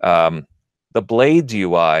 The Blades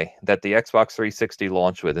UI that the Xbox 360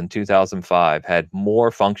 launched with in 2005 had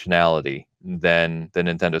more functionality than the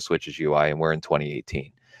Nintendo Switch's UI, and we're in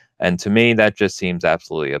 2018. And to me, that just seems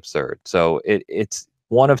absolutely absurd. So it's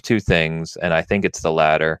one of two things, and I think it's the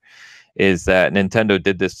latter, is that Nintendo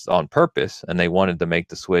did this on purpose, and they wanted to make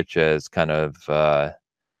the Switch as kind of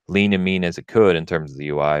lean and mean as it could in terms of the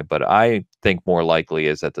UI. But I think more likely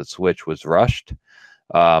is that the Switch was rushed,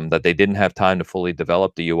 that they didn't have time to fully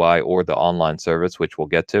develop the UI or the online service, which we'll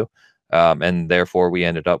get to. And therefore, we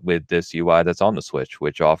ended up with this UI that's on the Switch,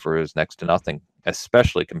 which offers next to nothing,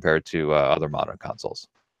 especially compared to other modern consoles.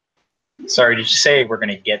 Sorry, did you say we're going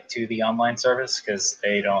to get to the online service? Because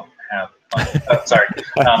they don't have. Oh, sorry.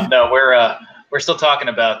 No, we're still talking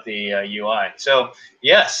about the UI. So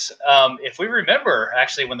yes, if we remember,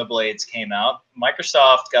 actually, when the Blades came out,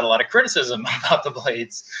 Microsoft got a lot of criticism about the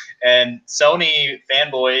Blades, and Sony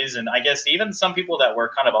fanboys, and I guess even some people that were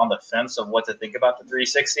kind of on the fence of what to think about the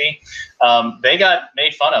 360, they got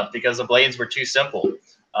made fun of because the Blades were too simple.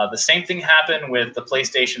 The same thing happened with the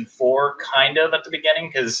PlayStation 4 kind of at the beginning,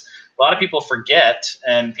 because a lot of people forget,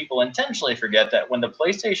 and people intentionally forget, that when the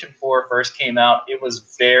PlayStation 4 first came out, it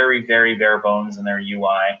was very, very bare bones in their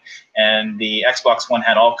UI. And the Xbox One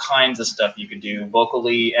had all kinds of stuff you could do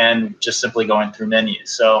vocally and just simply going through menus.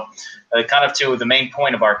 So kind of to the main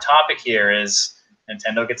point of our topic here is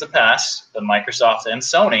Nintendo gets a pass, but Microsoft and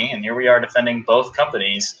Sony, and here we are defending both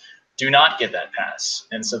companies, do not get that pass.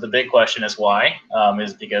 And so the big question is why?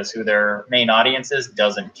 Is it because who their main audience is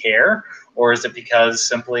doesn't care? Or is it because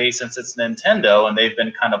simply since it's Nintendo and they've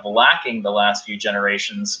been kind of lacking the last few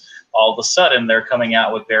generations, all of a sudden they're coming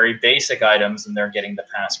out with very basic items and they're getting the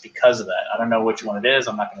pass because of that? I don't know which one it is.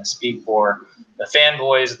 I'm not going to speak for the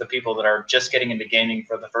fanboys, the people that are just getting into gaming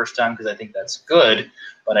for the first time, because I think that's good.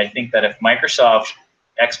 But I think that if Microsoft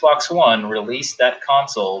Xbox One released that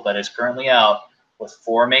console that is currently out with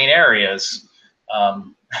 4 main areas,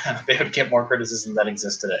 they would get more criticism that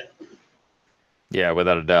exists today. Yeah,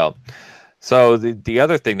 without a doubt. So the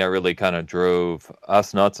other thing that really kind of drove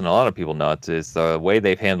us nuts and a lot of people nuts is the way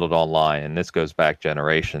they've handled online, and this goes back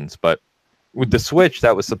generations. But with the Switch,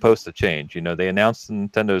 that was supposed to change. They announced the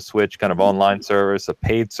Nintendo Switch kind of online service, a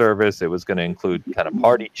paid service. It was going to include kind of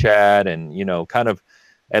party chat and, kind of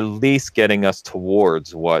at least getting us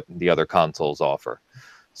towards what the other consoles offer.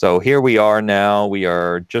 So here we are now. We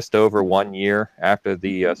are just over 1 year after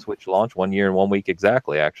the Switch launch, 1 year and 1 week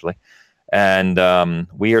exactly, actually. And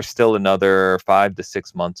we are still another 5 to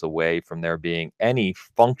 6 months away from there being any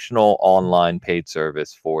functional online paid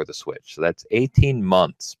service for the Switch. So that's 18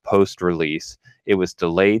 months post-release. It was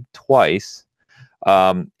delayed twice.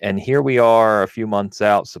 And here we are a few months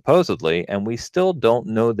out, supposedly, and we still don't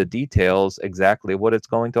know the details exactly what it's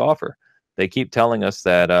going to offer. They keep telling us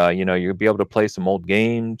that, you'll be able to play some old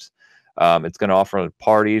games. It's going to offer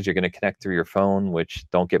parties. You're going to connect through your phone, which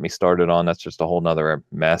don't get me started on. That's just a whole nother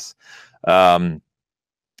mess. But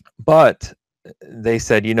they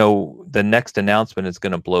said, the next announcement is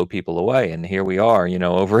going to blow people away. And here we are,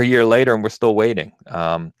 over a year later, and we're still waiting.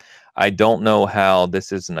 I don't know how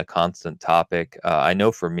this isn't a constant topic. I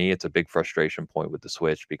know for me, it's a big frustration point with the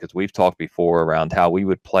Switch, because we've talked before around how we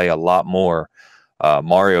would play a lot more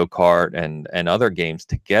Mario Kart and other games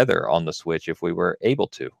together on the Switch if we were able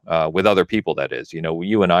to, with other people, that is.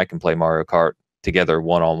 You and I can play Mario Kart together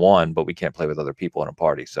one-on-one, but we can't play with other people in a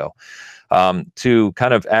party. So to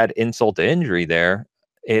kind of add insult to injury there,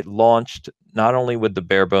 it launched not only with the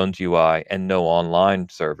bare bones UI and no online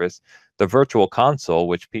service, the Virtual Console,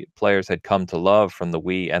 which players had come to love from the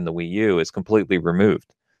Wii and the Wii U, is completely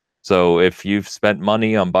removed. So if you've spent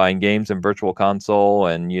money on buying games in Virtual Console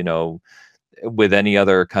and, with any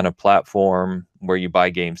other kind of platform where you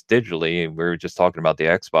buy games digitally, we were just talking about the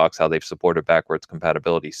Xbox, how they've supported backwards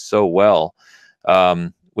compatibility so well.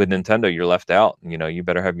 With Nintendo, you're left out. You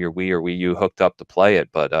better have your Wii or Wii U hooked up to play it,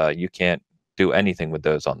 but you can't do anything with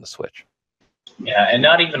those on the Switch. Yeah, and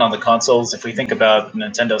not even on the consoles. If we think about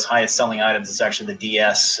Nintendo's highest selling items, it's actually the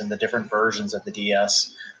DS and the different versions of the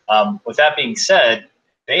DS. With that being said,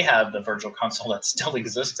 they have the Virtual Console that still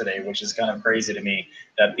exists today, which is kind of crazy to me.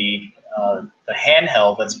 That the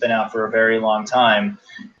handheld that's been out for a very long time,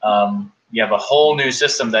 you have a whole new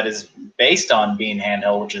system that is based on being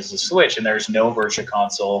handheld, which is the Switch, and there's no Virtual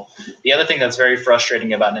Console. The other thing that's very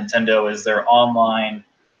frustrating about Nintendo is their online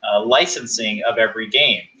licensing of every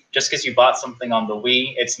game. Just because you bought something on the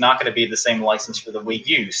Wii, it's not going to be the same license for the Wii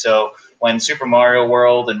U. So when Super Mario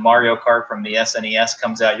World and Mario Kart from the SNES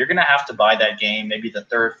comes out, you're going to have to buy that game maybe the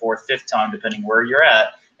third, fourth, fifth time, depending where you're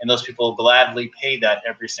at, and those people gladly pay that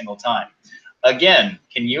every single time. Again,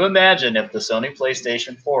 can you imagine if the Sony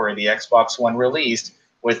PlayStation 4 or the Xbox One released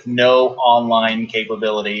with no online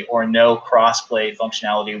capability or no cross-play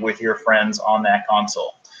functionality with your friends on that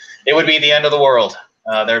console? It would be the end of the world.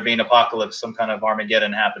 There'd be an apocalypse, some kind of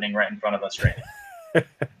Armageddon happening right in front of us right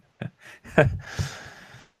now.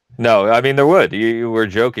 No, I mean, there would. You were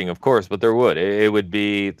joking, of course, but there would. It would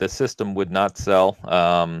be, the system would not sell.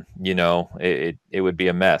 It would be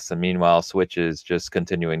a mess. And meanwhile, Switch is just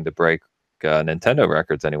continuing to break Nintendo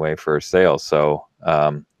records anyway for sales. So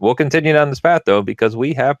we'll continue down this path, though, because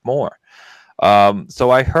we have more.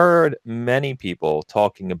 So I heard many people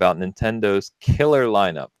talking about Nintendo's killer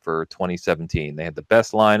lineup for 2017. They had the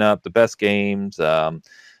best lineup, the best games.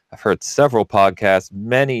 I've heard several podcasts,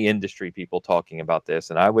 many industry people talking about this,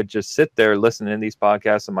 and I would just sit there listening to these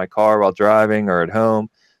podcasts in my car while driving or at home,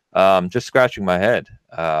 just scratching my head.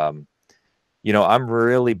 I'm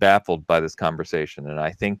really baffled by this conversation, and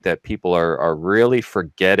I think that people are really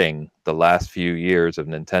forgetting the last few years of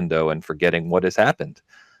Nintendo and forgetting what has happened.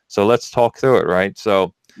 So let's talk through it, right?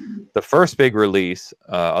 So the first big release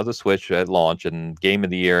of the Switch at launch and game of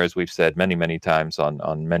the year, as we've said many, many times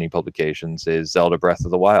on many publications, is Zelda Breath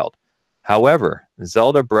of the Wild. However,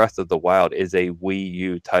 Zelda Breath of the Wild is a Wii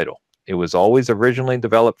U title. It was always originally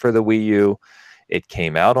developed for the Wii U. It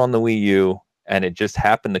came out on the Wii U, and it just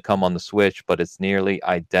happened to come on the Switch, but it's nearly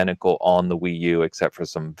identical on the Wii U, except for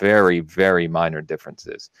some very, very minor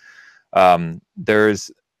differences.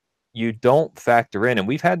 You don't factor in, and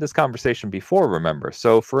we've had this conversation before, remember?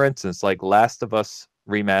 So, for instance, like Last of Us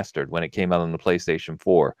Remastered, when it came out on the PlayStation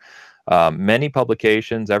 4, many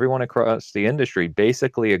publications, everyone across the industry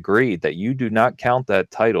basically agreed that you do not count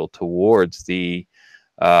that title towards the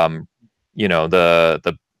counted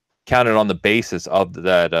on the basis of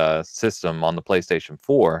that system on the PlayStation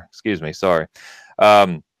 4. Excuse me, sorry.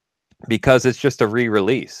 Because it's just a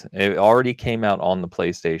re-release. It already came out on the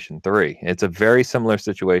PlayStation 3. It's a very similar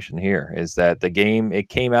situation here, is that the game, it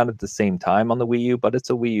came out at the same time on the Wii U, but it's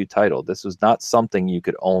a Wii U title. This was not something you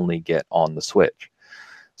could only get on the Switch.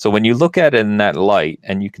 So when you look at it in that light,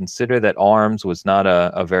 and you consider that ARMS was not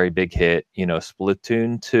a very big hit,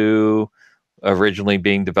 Splatoon 2 originally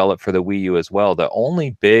being developed for the Wii U as well, the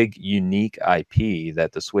only big unique IP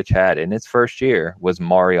that the Switch had in its first year was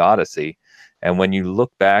Mario Odyssey. And when you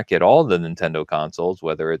look back at all the Nintendo consoles,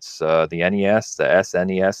 whether it's the NES, the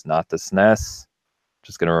SNES, not the SNES,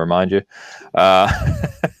 just going to remind you, the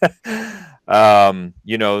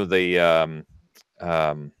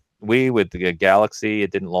Wii with the Galaxy,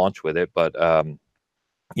 it didn't launch with it, but the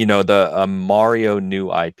Mario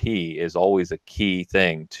new IP is always a key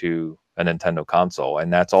thing to a Nintendo console,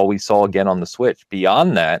 and that's all we saw again on the Switch.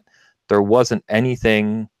 Beyond that, there wasn't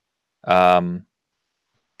anything kind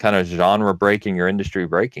of genre breaking or industry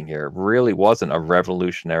breaking here. It really wasn't a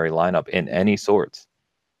revolutionary lineup in any sorts.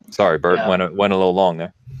 Sorry, Bert, yeah. went a little long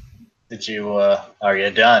there. Did you are you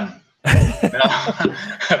done? No,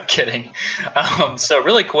 I'm kidding. So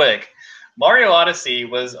really quick, Mario Odyssey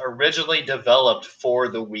was originally developed for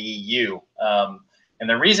the Wii U. And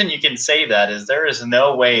the reason you can say that is there is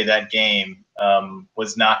no way that game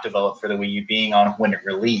was not developed for the Wii U being on when it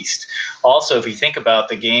released. Also, if you think about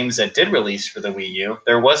the games that did release for the Wii U,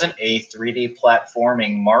 there wasn't a 3D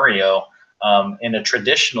platforming Mario in a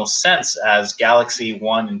traditional sense as Galaxy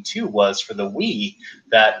 1 and 2 was for the Wii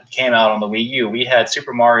that came out on the Wii U. We had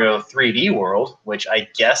Super Mario 3D World, which I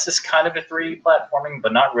guess is kind of a 3D platforming,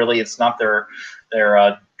 but not really. It's not their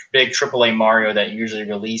big AAA Mario that usually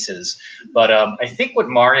releases. But I think what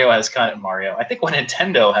I think what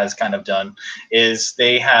Nintendo has kind of done is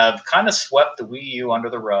they have kind of swept the Wii U under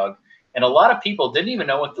the rug and a lot of people didn't even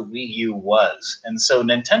know what the Wii U was. And so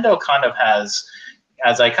Nintendo kind of has,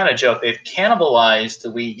 as I kind of joke, they've cannibalized the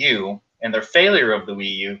Wii U and their failure of the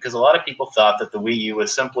Wii U, because a lot of people thought that the Wii U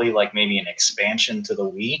was simply like maybe an expansion to the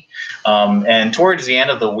Wii. And towards the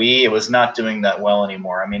end of the Wii, it was not doing that well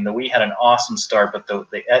anymore. I mean, the Wii had an awesome start, but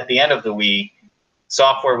at the end of the Wii,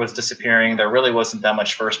 software was disappearing. There really wasn't that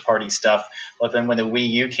much first-party stuff. But then when the Wii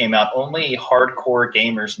U came out, only hardcore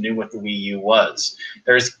gamers knew what the Wii U was.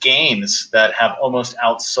 There's games that have almost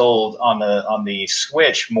outsold on the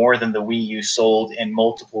Switch more than the Wii U sold in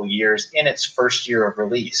multiple years in its first year of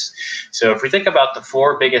release. So if we think about the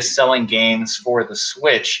 4 biggest selling games for the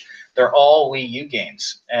Switch, they're all Wii U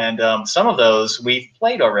games. And some of those we've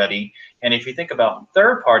played already. And if you think about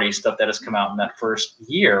third-party stuff that has come out in that first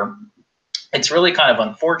year, it's really kind of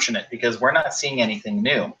unfortunate because we're not seeing anything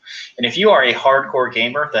new. And if you are a hardcore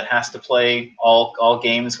gamer that has to play all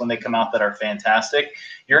games when they come out that are fantastic,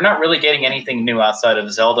 you're not really getting anything new outside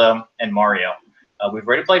of Zelda and Mario. We've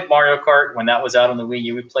already played Mario Kart. When that was out on the Wii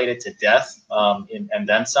U, we played it to death and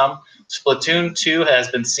then some. Splatoon 2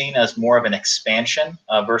 has been seen as more of an expansion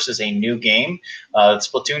versus a new game.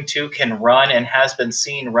 Splatoon 2 can run and has been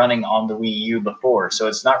seen running on the Wii U before, so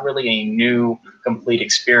it's not really a new, complete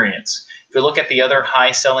experience. If you look at the other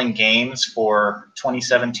high-selling games for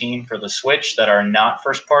 2017 for the Switch that are not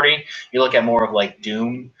first-party, you look at more of like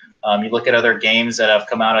Doom. You look at other games that have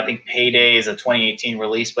come out. I think Payday is a 2018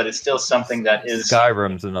 release, but it's still something that is...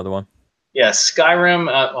 Skyrim's another one. Yeah, Skyrim.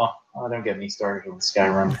 Don't get me started with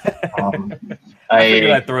Skyrim. I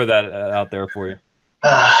figured I'd throw that out there for you.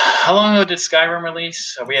 How long ago did Skyrim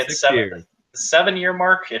release? We had 6 years. 7-year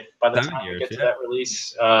mark. By the time we get to that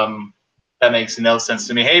release, that makes no sense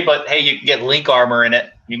to me. Hey, you can get Link armor in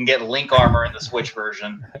it. You can get Link armor in the Switch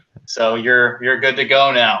version, so you're good to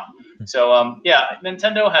go now. So yeah,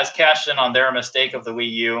 Nintendo has cashed in on their mistake of the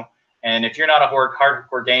Wii U. And if you're not a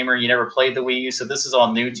hardcore gamer, you never played the Wii U, so this is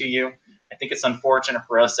all new to you. I think it's unfortunate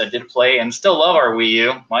for us that did play and still love our Wii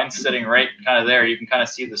U. Mine's sitting right kind of there. You can kind of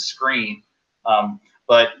see the screen.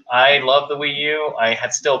 But I love the Wii U. I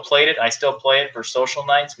had still played it. I still play it for social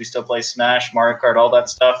nights. We still play Smash, Mario Kart, all that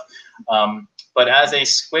stuff. But as a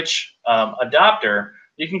Switch adopter,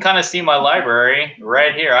 you can kind of see my library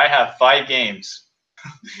right here. I have 5 games.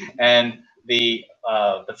 And the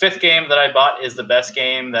 5th game that I bought is the best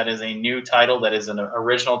game. That is a new title. That is an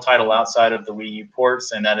original title outside of the Wii U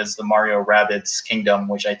ports, and that is the Mario Rabbids Kingdom,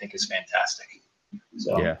 which I think is fantastic.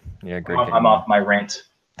 So yeah, great. I'm off my rant.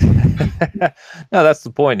 No, that's the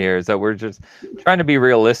point here, is that we're just trying to be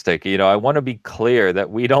realistic. You know, I want to be clear that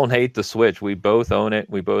we don't hate the Switch. We both own it.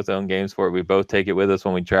 We both own games for it. We both take it with us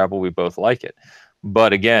when we travel. We both like it.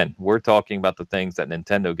 But again, we're talking about the things that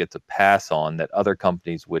Nintendo gets to pass on that other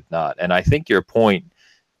companies would not. And I think your point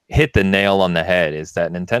hit the nail on the head, is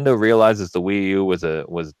that Nintendo realizes the Wii U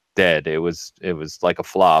was dead. It was like a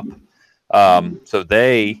flop. So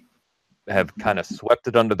they have kind of swept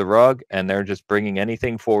it under the rug, and they're just bringing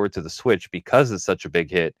anything forward to the Switch because it's such a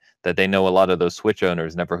big hit that they know a lot of those Switch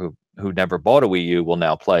owners who never bought a Wii U will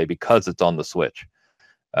now play because it's on the Switch.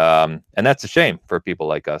 And that's a shame for people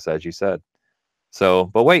like us, as you said. So,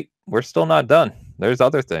 but wait, we're still not done. There's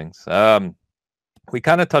other things. We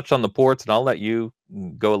kind of touched on the ports, and I'll let you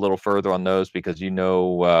go a little further on those because you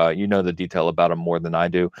know the detail about them more than I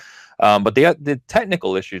do. But the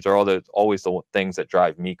technical issues are always the things that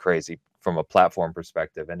drive me crazy from a platform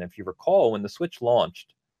perspective. And if you recall, when the Switch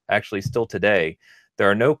launched, actually still today, there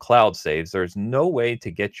are no cloud saves. There's no way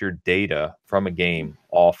to get your data from a game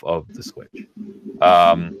off of the Switch.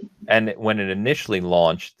 And when it initially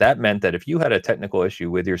launched, that meant that if you had a technical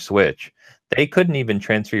issue with your Switch, they couldn't even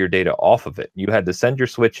transfer your data off of it. You had to send your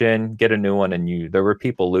Switch in, get a new one, and there were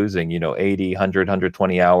people losing, 80, 100,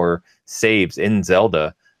 120-hour saves in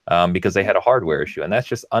Zelda because they had a hardware issue. And that's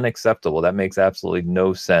just unacceptable. That makes absolutely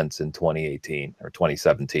no sense in 2018 or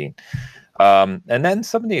 2017. And then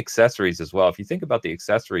some of the accessories as well. If you think about the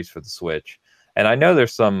accessories for the Switch, and I know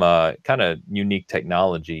there's some kind of unique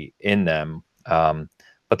technology in them,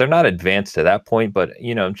 but they're not advanced to that point. But,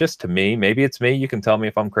 just to me, maybe it's me, you can tell me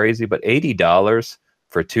if I'm crazy, but $80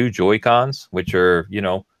 for 2 Joy-Cons, which are,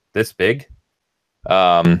 this big,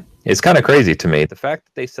 is kind of crazy to me. The fact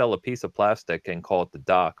that they sell a piece of plastic and call it the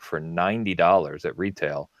dock for $90 at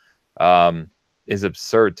retail is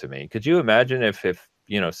absurd to me. Could you imagine if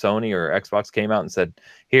Sony or Xbox came out and said,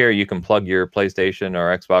 here, you can plug your PlayStation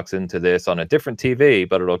or Xbox into this on a different TV,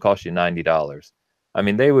 but it'll cost you $90. I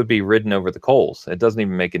mean, they would be ridden over the coals. It doesn't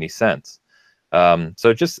even make any sense.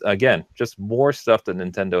 So just more stuff that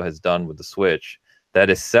Nintendo has done with the Switch that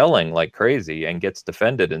is selling like crazy and gets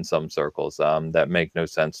defended in some circles that make no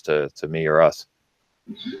sense to me or us.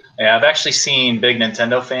 Yeah, I've actually seen big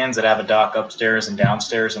Nintendo fans that have a dock upstairs and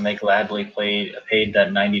downstairs, and they gladly paid that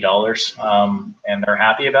 $90, and they're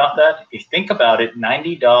happy about that. If you think about it,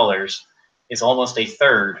 $90 is almost a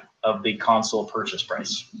third of the console purchase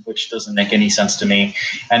price, which doesn't make any sense to me.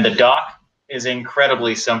 And the dock is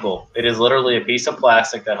incredibly simple. It is literally a piece of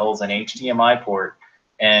plastic that holds an HDMI port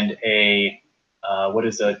and a what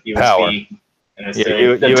is a USB? Power. And it's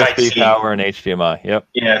Yeah, the Type USB C. power and HDMI. Yep.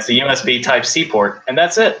 Yeah, it's a USB Type-C port, and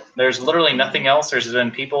that's it. There's literally nothing else. There's been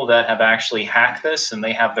people that have actually hacked this, and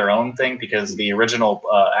they have their own thing because the original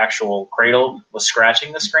actual cradle was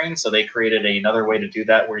scratching the screen, so they created another way to do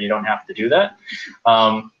that where you don't have to do that.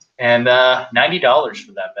 And $90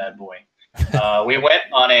 for that bad boy. We went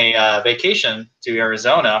on a vacation to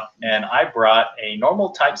Arizona, and I brought a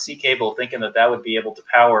normal Type-C cable thinking that that would be able to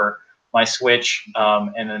power my Switch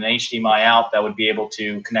and an HDMI out that would be able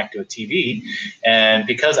to connect to a TV. And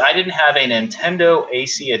because I didn't have a Nintendo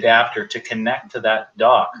AC adapter to connect to that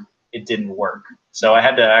dock, it didn't work. So I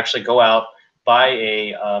had to actually go out, buy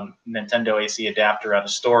a Nintendo AC adapter at a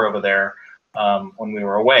store over there when we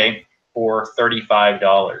were away for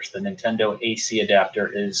 $35. The Nintendo AC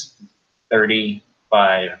adapter is $35.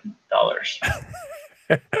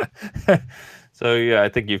 So yeah, I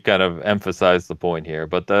think you've kind of emphasized the point here,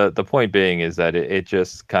 but the point being is that it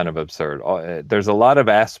just kind of absurd. There's a lot of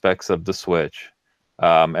aspects of the Switch,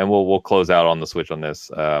 and we'll close out on the Switch on this,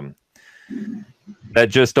 that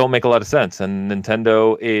just don't make a lot of sense. And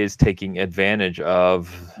Nintendo is taking advantage of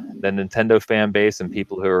the Nintendo fan base and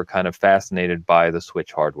people who are kind of fascinated by the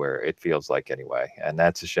Switch hardware. It feels like anyway, and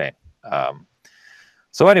that's a shame.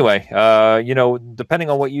 So anyway, depending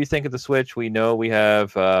on what you think of the Switch, we know we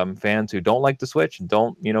have fans who don't like the Switch and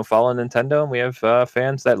don't, follow Nintendo. And we have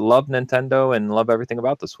fans that love Nintendo and love everything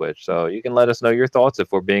about the Switch. So you can let us know your thoughts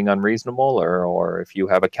if we're being unreasonable or if you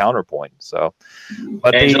have a counterpoint. So,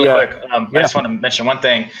 but hey, really quick, I just want to mention one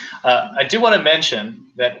thing. I do want to mention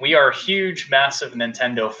that we are huge, massive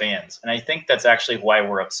Nintendo fans. And I think that's actually why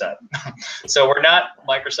we're upset. So we're not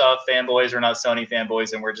Microsoft fanboys, we're not Sony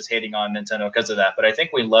fanboys, and we're just hating on Nintendo because of that. But I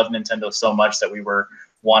think we love Nintendo so much that we were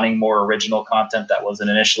wanting more original content that wasn't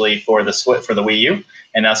initially for the Wii U,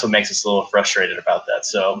 and that's what makes us a little frustrated about that.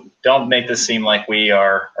 So don't make this seem like we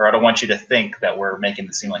are, or I don't want you to think that we're making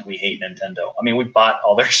it seem like we hate Nintendo. I mean, we bought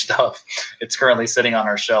all their stuff. It's currently sitting on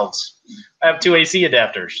our shelves. I have 2 AC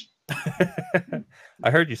adapters. I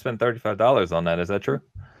heard you spent $35 on that. Is that true?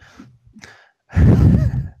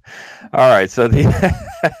 All right. So the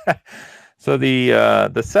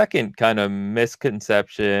second kind of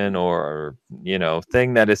misconception or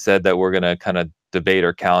thing that is said that we're going to kind of debate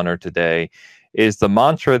or counter today is the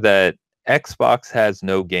mantra that Xbox has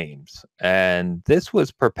no games. And this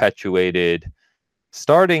was perpetuated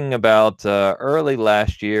starting about early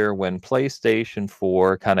last year when PlayStation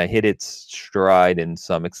 4 kind of hit its stride in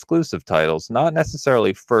some exclusive titles, not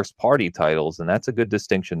necessarily first-party titles, and that's a good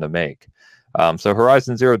distinction to make. So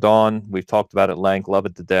Horizon Zero Dawn, we've talked about at length, love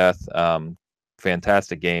it to death.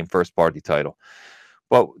 Fantastic game, first-party title.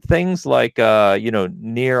 But things like,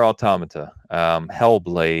 Nier Automata,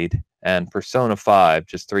 Hellblade, and Persona 5,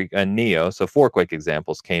 and Neo, so 4 quick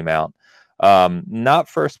examples came out. Not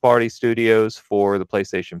first-party studios for the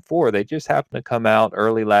PlayStation 4. They just happened to come out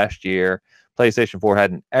early last year. PlayStation 4 had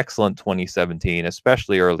an excellent 2017,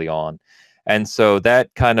 especially early on. And so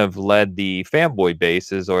that kind of led the fanboy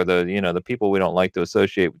bases or the people we don't like to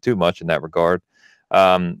associate too much in that regard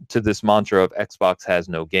to this mantra of Xbox has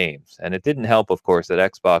no games. And it didn't help, of course,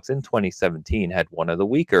 that Xbox in 2017 had one of the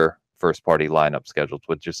weaker first-party lineup scheduled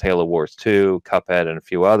with just Halo Wars 2, Cuphead, and a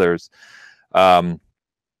few others.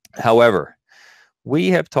 However, we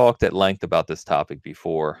have talked at length about this topic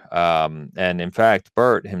before. And in fact,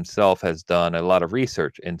 Bert himself has done a lot of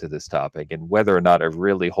research into this topic and whether or not it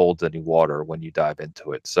really holds any water when you dive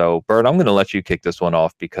into it. So, Bert, I'm going to let you kick this one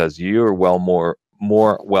off because you're more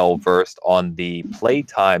well-versed on the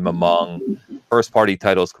playtime among first-party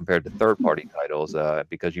titles compared to third-party titles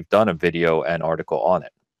because you've done a video and article on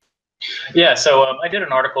it. Yeah, so I did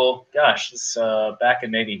an article, back in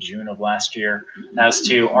maybe June of last year, as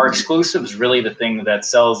to are exclusives really the thing that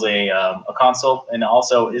sells a console, and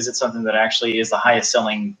also is it something that actually is the highest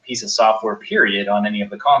selling piece of software period on any of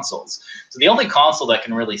the consoles? So the only console that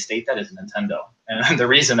can really state that is Nintendo, and the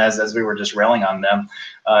reason, as we were just railing on them,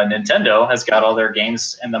 Nintendo has got all their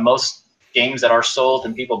games, and the most games that are sold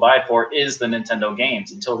and people buy it for is the Nintendo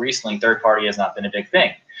games. Until recently, third party has not been a big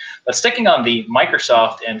thing. But sticking on the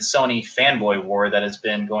Microsoft and Sony fanboy war that has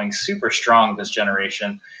been going super strong this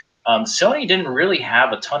generation, Sony didn't really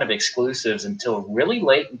have a ton of exclusives until really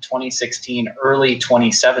late in 2016, early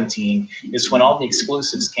 2017 is when all the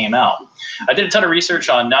exclusives came out. I did a ton of research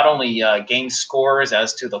on not only game scores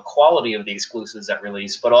as to the quality of the exclusives at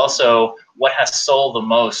release, but also what has sold the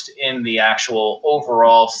most in the actual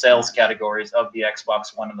overall sales categories of the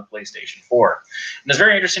Xbox One and the PlayStation 4. And it's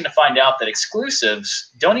very interesting to find out that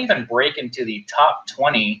exclusives don't even break into the top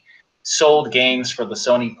 20 sold games for the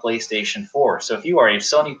Sony PlayStation 4. So if you are a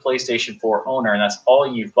Sony PlayStation 4 owner and that's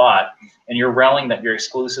all you've bought, and you're railing that your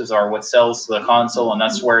exclusives are what sells the console and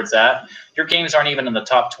that's where it's at, your games aren't even in the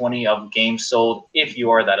top 20 of games sold if you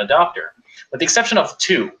are that adopter, with the exception of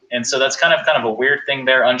 2. And so that's kind of a weird thing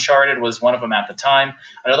there. Uncharted was one of them at the time.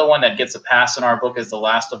 Another one that gets a pass in our book is The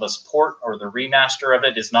Last of Us port, or the remaster of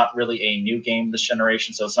it. Is not really a new game this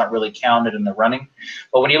generation, so it's not really counted in the running.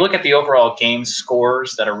 But when you look at the overall game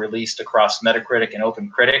scores that are released across Metacritic and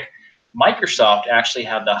OpenCritic, Microsoft actually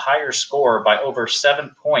had the higher score by over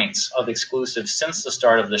 7 points of exclusives since the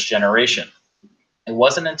start of this generation. It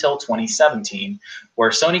wasn't until 2017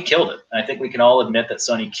 where Sony killed it. And I think we can all admit that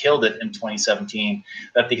Sony killed it in 2017,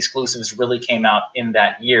 that the exclusives really came out in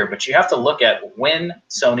that year. But you have to look at when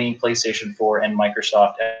Sony, PlayStation 4, and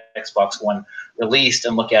Microsoft Xbox One released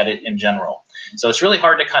and look at it in general. So it's really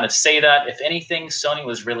hard to kind of say that. If anything, Sony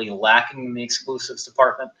was really lacking in the exclusives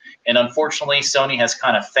department. And unfortunately, Sony has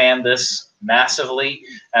kind of fanned this massively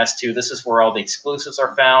as to this is where all the exclusives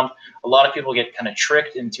are found. A lot of people get kind of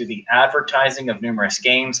tricked into the advertising of numerous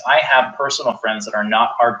games. I have personal friends that are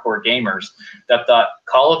not hardcore gamers that thought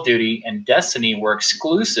Call of Duty and Destiny were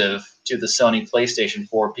exclusive to the Sony PlayStation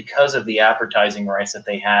 4 because of the advertising rights that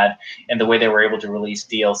they had and the way they were able to release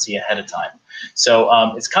DLC ahead of time. So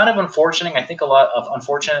it's kind of unfortunate. I think a lot of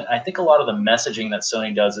the messaging that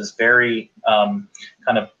Sony does is very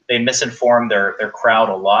they misinform their crowd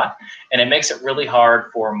a lot, and it makes it really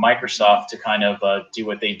hard for Microsoft to kind of do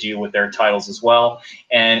what they do with their titles as well.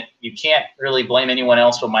 And you can't really blame anyone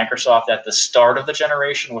else but Microsoft at the start of the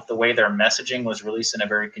generation with the way their messaging was released in a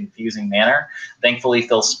very confusing manner. Thankfully,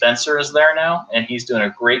 Phil Spencer is there now, and he's doing a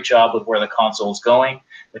great job with where the console is going,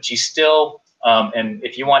 but he's still and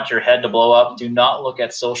if you want your head to blow up, do not look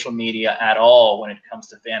at social media at all when it comes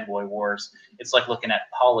to fanboy wars. It's like looking at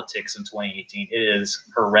politics in 2018. It is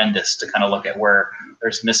horrendous to kind of look at where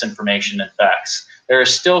there's misinformation and facts. There are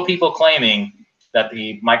still people claiming that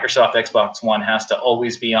the Microsoft Xbox One has to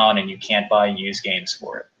always be on and you can't buy used games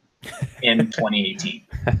for it in 2018.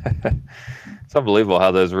 It's unbelievable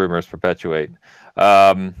how those rumors perpetuate.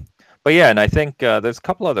 But yeah, and I think there's a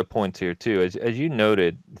couple other points here too. As you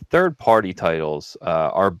noted, third-party titles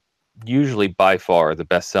are usually by far the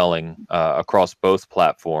best-selling across both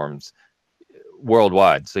platforms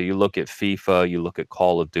worldwide. So you look at FIFA, you look at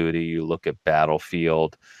Call of Duty, you look at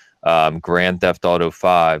Battlefield, Grand Theft Auto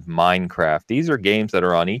 5, Minecraft. These are games that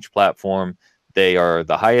are on each platform. They are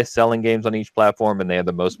the highest-selling games on each platform, and they are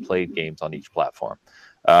the most played games on each platform.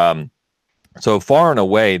 So far and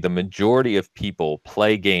away, the majority of people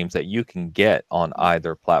play games that you can get on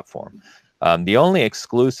either platform. The only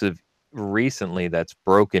exclusive recently that's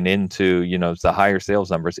broken into, the higher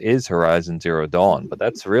sales numbers is Horizon Zero Dawn, but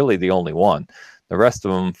that's really the only one. The rest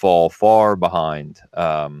of them fall far behind,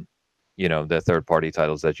 the third-party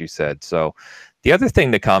titles, as you said. So the other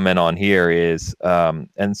thing to comment on here is,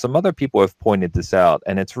 and some other people have pointed this out,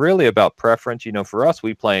 and it's really about preference. For us,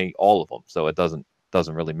 we play all of them, so it doesn't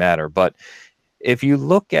really matter. But if you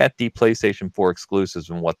look at the PlayStation 4 exclusives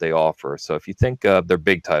and what they offer, so if you think of their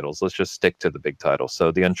big titles, let's just stick to the big titles.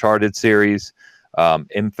 So the Uncharted series,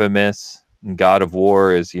 Infamous, God of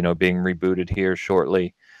War is being rebooted here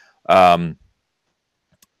shortly.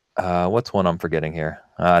 What's one I'm forgetting here?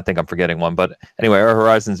 I think I'm forgetting one, but anyway, our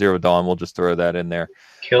Horizon Zero Dawn, we'll just throw that in there.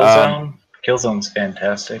 Killzone. Killzone's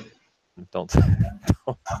fantastic. Don't.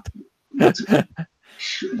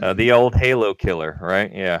 The old Halo killer,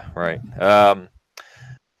 right? Yeah, right.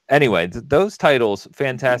 Anyway, those titles,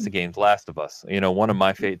 fantastic games. Last of Us, one of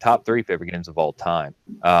my top 3 favorite games of all time.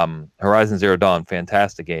 Horizon Zero Dawn,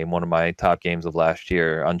 fantastic game, one of my top games of last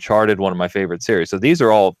year. Uncharted, one of my favorite series. So these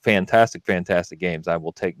are all fantastic games. I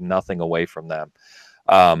will take nothing away from them.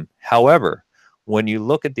 However, when you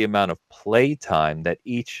look at the amount of play time that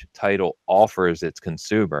each title offers its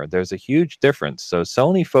consumer, there's a huge difference. So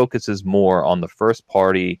Sony focuses more on the first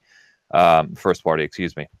party, Third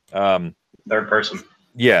person.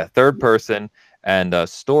 Yeah, third person and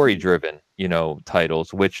story-driven,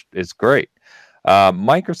 titles, which is great.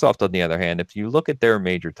 Microsoft, on the other hand, if you look at their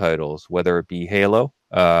major titles, whether it be Halo,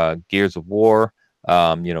 Gears of War,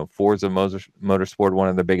 Forza Motorsport, one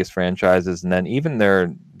of their biggest franchises, and then even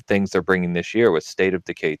their things they're bringing this year with State of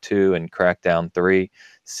Decay 2 and Crackdown 3,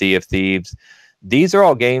 Sea of Thieves. These are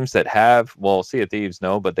all games that have, well, Sea of Thieves,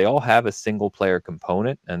 no, but they all have a single player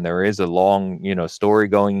component, and there is a long, story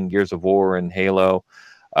going in Gears of War and Halo.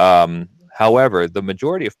 However, the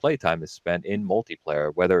majority of playtime is spent in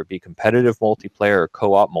multiplayer, whether it be competitive multiplayer or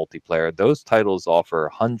co-op multiplayer. Those titles offer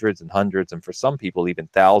hundreds and hundreds, and for some people, even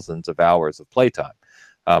thousands of hours of playtime.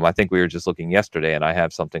 I think we were just looking yesterday, and I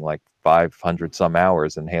have something like 500 some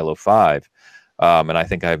hours in Halo 5. And I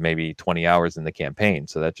think I have maybe 20 hours in the campaign.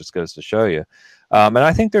 So that just goes to show you. And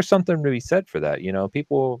I think there's something to be said for that.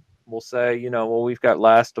 People will say, well, we've got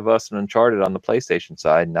Last of Us and Uncharted on the PlayStation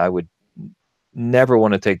side, and I would never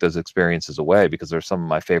want to take those experiences away because they're some of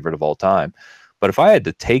my favorite of all time. But if I had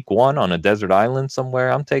to take one on a desert island somewhere,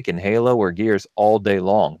 I'm taking Halo or Gears all day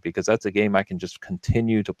long, because that's a game I can just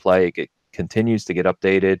continue to play. It continues to get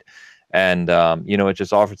updated. And, it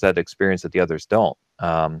just offers that experience that the others don't.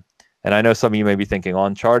 And I know some of you may be thinking,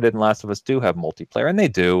 Uncharted and Last of Us do have multiplayer, and they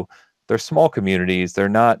do. They're small communities. They're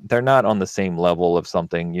not on the same level of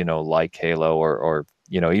something, like Halo or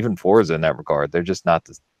even Forza in that regard. They're just not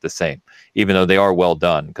the same, even though they are well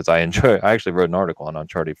done. Because I actually wrote an article on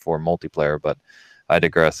Uncharted 4 multiplayer, but I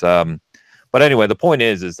digress. But anyway, the point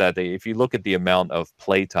is that if you look at the amount of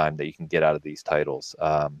playtime that you can get out of these titles,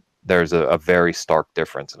 there's a very stark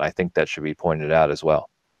difference, and I think that should be pointed out as well.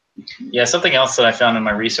 Yeah, something else that I found in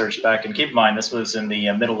my research back, and keep in mind this was in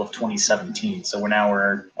the middle of 2017, so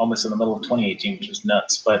we're almost in the middle of 2018, which is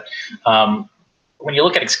nuts. But when you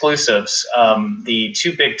look at exclusives, the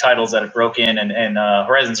two big titles that have broke in, and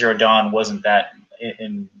Horizon Zero Dawn wasn't that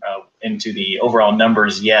into the overall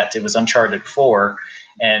numbers yet. It was Uncharted 4,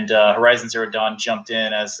 and Horizon Zero Dawn jumped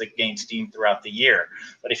in as it gained steam throughout the year.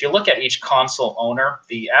 But if you look at each console owner,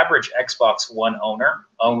 the average Xbox One owner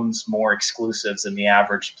owns more exclusives than the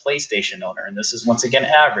average PlayStation owner. And this is, once again,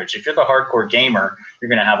 average. If you're the hardcore gamer, you're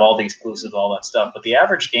going to have all the exclusives, all that stuff. But the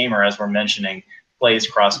average gamer, as we're mentioning, plays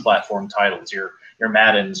cross-platform titles. Your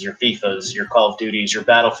Maddens, your FIFAs, your Call of Duties, your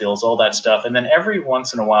Battlefields, all that stuff. And then every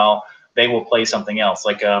once in a while, they will play something else.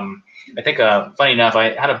 Like, I think, funny enough,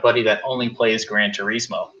 I had a buddy that only plays Gran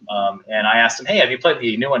Turismo. And I asked him, hey, have you played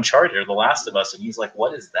the new Uncharted or The Last of Us? And he's like,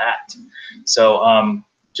 what is that? So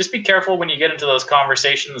just be careful when you get into those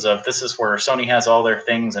conversations of this is where Sony has all their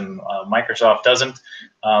things and Microsoft doesn't.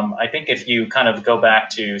 I think if you kind of go back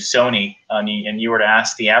to Sony and you were to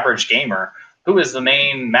ask the average gamer, who is the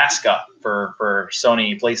main mascot for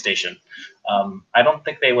Sony PlayStation? I don't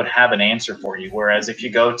think they would have an answer for you. Whereas if you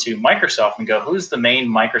go to Microsoft and go, who's the main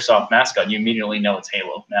Microsoft mascot? You immediately know it's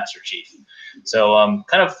Halo, Master Chief. So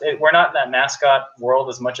we're not in that mascot world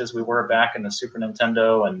as much as we were back in the Super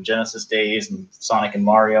Nintendo and Genesis days and Sonic and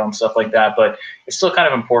Mario and stuff like that. But it's still kind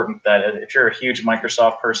of important that if you're a huge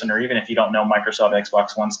Microsoft person, or even if you don't know Microsoft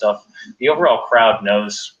Xbox One stuff, the overall crowd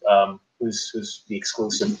knows who's the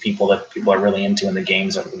exclusive people that people are really into in the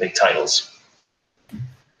games or the big titles.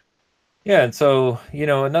 Yeah, and so,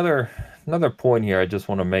 another point here I just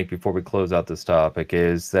want to make before we close out this topic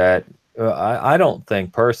is that I don't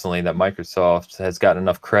think personally that Microsoft has gotten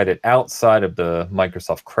enough credit outside of the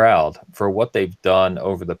Microsoft crowd for what they've done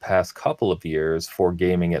over the past couple of years for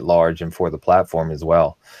gaming at large and for the platform as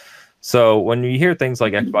well. So when you hear things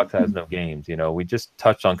like Xbox has no games, we just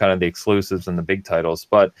touched on kind of the exclusives and the big titles,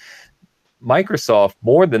 but Microsoft,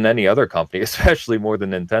 more than any other company, especially more than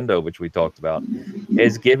Nintendo, which we talked about,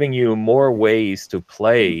 is giving you more ways to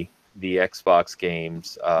play the Xbox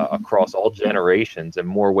games across all generations, and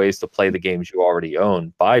more ways to play the games you already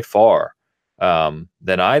own by far than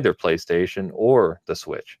either PlayStation or the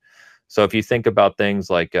Switch. So if you think about things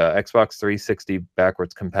like Xbox 360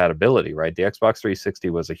 backwards compatibility, right? The Xbox 360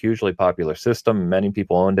 was a hugely popular system. Many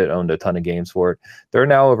people owned a ton of games for it. There are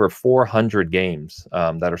now over 400 games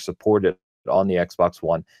that are supported on the Xbox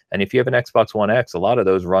One. And if you have an Xbox One X, a lot of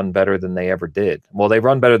those run better than they ever did. Well, they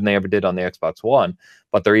run better than they ever did on the Xbox One,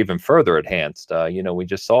 but they're even further enhanced. We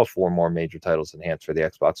just saw 4 more major titles enhanced for the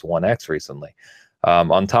Xbox One X recently.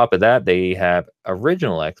 On top of that, they have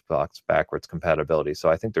original Xbox backwards compatibility. So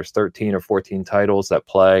I think there's 13 or 14 titles that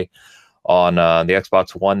play on the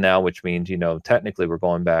Xbox One now, which means, technically we're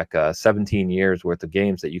going back 17 years worth of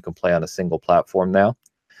games that you can play on a single platform now.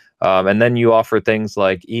 And then you offer things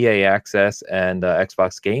like EA Access and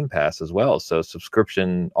Xbox Game Pass as well. So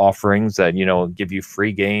subscription offerings that, give you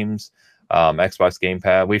free games. Xbox Game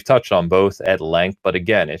Pass, we've touched on both at length, but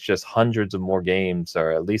again, it's just hundreds of more games,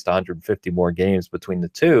 or at least 150 more games between the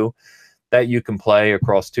two that you can play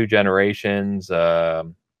across 2 generations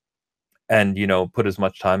and, put as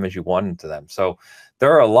much time as you want into them. So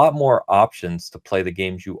there are a lot more options to play the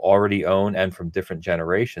games you already own and from different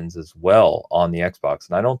generations as well on the Xbox.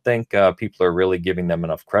 And I don't think people are really giving them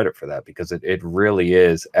enough credit for that, because it really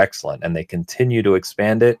is excellent, and they continue to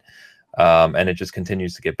expand it. And it just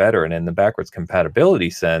continues to get better. And in the backwards compatibility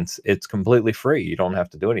sense, it's completely free. You don't have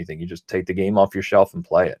to do anything. You just take the game off your shelf and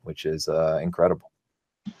play it, which is incredible.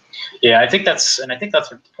 Yeah, I think that's what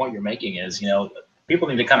the point you're making is, people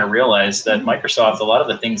need to kind of realize that Microsoft, a lot of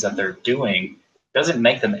the things that they're doing doesn't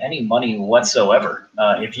make them any money whatsoever.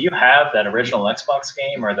 If you have that original Xbox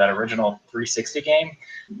game or that original 360 game,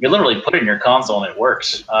 you literally put it in your console and it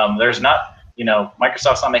works. There's not,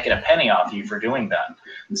 Microsoft's not making a penny off you for doing that.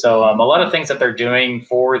 So a lot of things that they're doing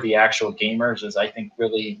for the actual gamers is, I think,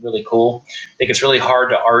 really, really cool. I think it's really hard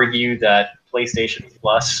to argue that PlayStation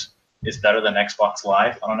Plus is better than Xbox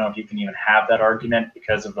Live. I don't know if you can even have that argument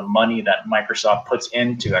because of the money that Microsoft puts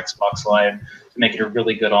into Xbox Live to make it a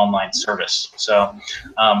really good online service. So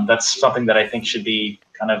that's something that I think should be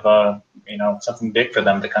kind of something big for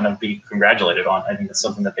them to kind of be congratulated on. I think it's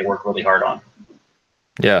something that they work really hard on.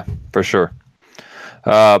 Yeah, for sure.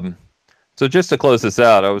 So just to close this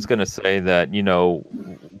out, I was going to say that,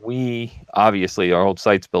 we obviously, our whole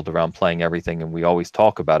site's built around playing everything, and we always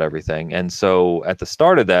talk about everything. And so at the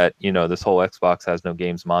start of that, this whole Xbox has no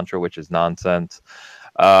games mantra, which is nonsense.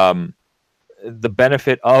 The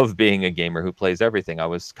benefit of being a gamer who plays everything, I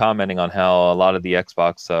was commenting on how a lot of the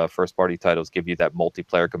Xbox first-party titles give you that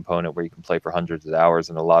multiplayer component where you can play for hundreds of hours,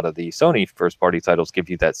 and a lot of the Sony first-party titles give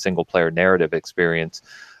you that single-player narrative experience.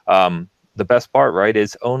 The best part, right,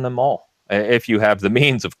 is own them all. If you have the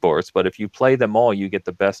means, of course, but if you play them all, you get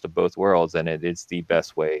the best of both worlds, and it is the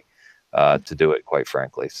best way to do it, quite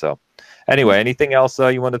frankly. So anyway, anything else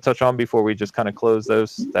you want to touch on before we just kind of close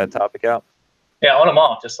that topic out? Yeah, own them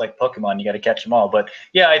all, just like Pokemon. You got to catch them all. But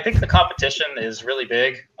yeah, I think the competition is really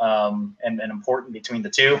big and important between the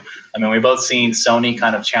two. I mean, we've both seen Sony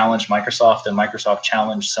kind of challenge Microsoft, and Microsoft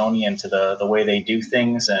challenge Sony into the way they do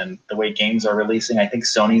things and the way games are releasing. I think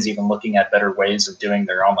Sony's even looking at better ways of doing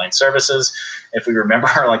their online services. If we remember,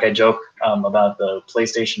 like I joke about the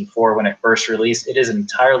PlayStation 4 when it first released, it is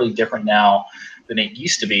entirely different now than it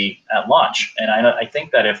used to be at launch. And I think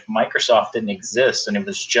that if Microsoft didn't exist and it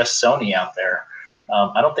was just Sony out there,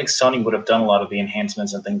 I don't think Sony would have done a lot of the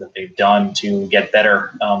enhancements and things that they've done to get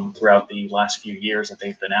better throughout the last few years that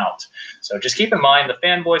they've been out. So just keep in mind, the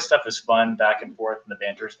fanboy stuff is fun back and forth, and the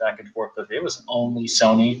banter is back and forth. But if it was only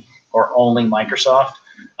Sony or only Microsoft,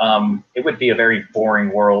 it would be a very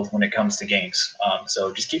boring world when it comes to games.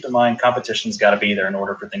 So just keep in mind, competition's got to be there in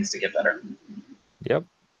order for things to get better. Yep,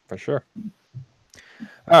 for sure.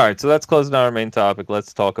 All right, so that's closing out our main topic.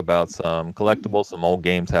 Let's talk about some collectibles, some old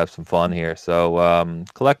games, have some fun here. So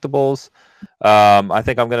collectibles, I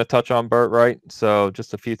think I'm going to touch on Burt, right? So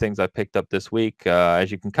just a few things I picked up this week.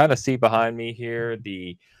 As you can kind of see behind me here,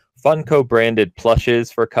 the Funko branded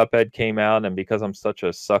plushes for Cuphead came out, and because I'm such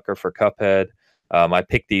a sucker for Cuphead, I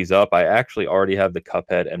picked these up. I actually already have the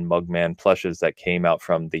Cuphead and Mugman plushes that came out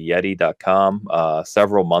from theyeti.com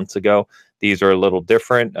several months ago. These are a little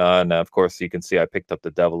different, and of course you can see I picked up the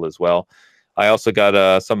Devil as well. I also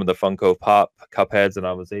got some of the Funko Pop Cupheads, and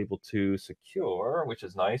I was able to secure, which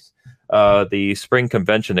is nice, the Spring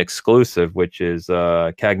Convention exclusive, which is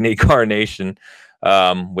Cagney Carnation,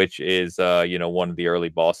 which is one of the early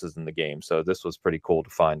bosses in the game. So this was pretty cool to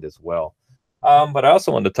find as well. But I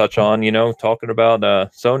also wanted to touch on, talking about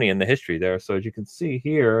Sony and the history there. So as you can see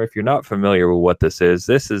here, if you're not familiar with what this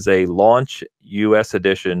is a launch US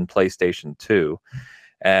edition PlayStation 2.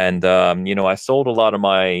 And, I sold a lot of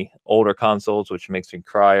my older consoles, which makes me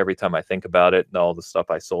cry every time I think about it and all the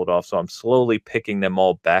stuff I sold off. So I'm slowly picking them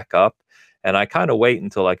all back up. And I kind of wait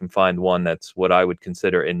until I can find one that's what I would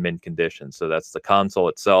consider in mint condition. So that's the console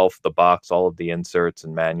itself, the box, all of the inserts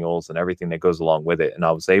and manuals and everything that goes along with it. And I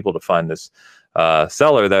was able to find this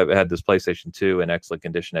seller that had this PlayStation 2 in excellent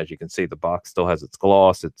condition. As you can see, the box still has its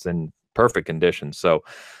gloss. It's in perfect condition. So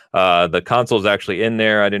the console is actually in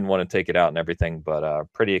there. I didn't want to take it out and everything,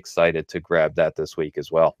 but pretty excited to grab that this week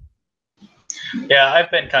as well. Yeah,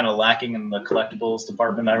 I've been kind of lacking in the collectibles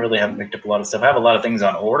department. I really haven't picked up a lot of stuff. I have a lot of things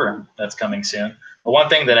on order that's coming soon. But one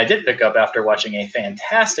thing that I did pick up after watching a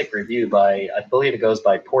fantastic review by, I believe it goes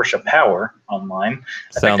by Porsche Power online.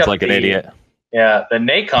 Sounds like an idiot. Yeah, the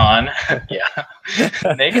Nacon,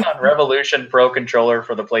 Nacon Revolution Pro controller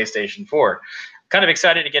for the PlayStation 4. Kind of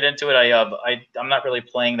excited to get into it. I'm not really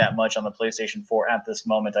playing that much on the PlayStation 4 at this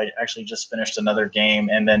moment. I actually just finished another game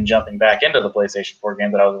and then jumping back into the PlayStation 4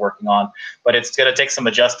 game that I was working on. But it's going to take some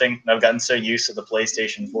adjusting. I've gotten so used to the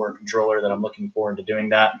PlayStation 4 controller that I'm looking forward to doing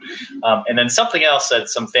that. And then something else,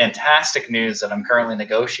 some fantastic news that I'm currently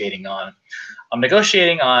negotiating on. I'm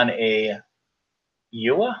negotiating on a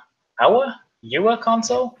Yua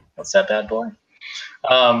console. What's that bad boy?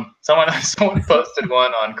 Someone posted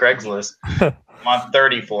one on Craigslist. I want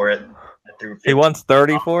 30 for it. I threw 15 He wants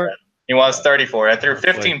 30 for it? He wants 30 for it. I threw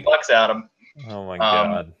 15 bucks at him. Oh my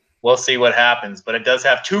god. We'll see what happens, but it does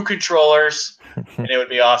have 2 controllers, and it would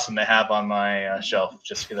be awesome to have on my shelf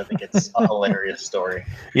just because I think it's a hilarious story.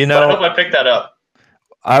 You know, but I hope I picked that up.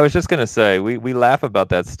 I was just gonna say we laugh about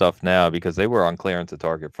that stuff now because they were on clearance at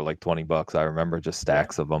Target for like $20. I remember just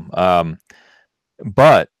stacks of them.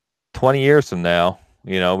 But 20 years from now,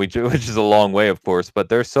 you know, which is a long way, of course, but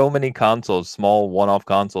there's so many consoles, small one-off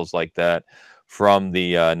consoles like that from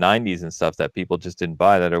the 90s and stuff that people just didn't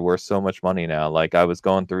buy that are worth so much money now. Like I was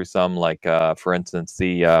going through some, like for instance,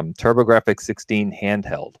 the TurboGrafx 16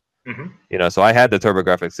 handheld. Mm-hmm. You know, so I had the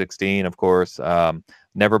TurboGrafx 16, of course.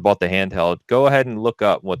 Never bought the handheld. Go ahead and look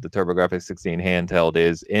up what the TurboGrafx 16 handheld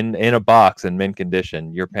is in a box in mint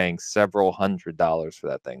condition. You're paying several $100s for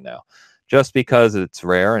that thing now, just because it's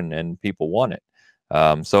rare and people want it.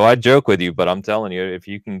 So I joke with you, but I'm telling you, if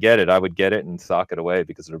you can get it, I would get it and sock it away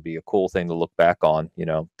because it'll be a cool thing to look back on, you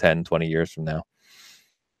know, 10, 20 years from now.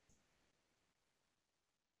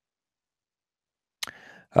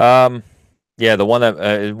 Yeah, the one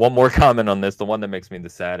that one more comment on this, the one that makes me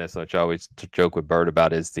the saddest, which I always joke with Bert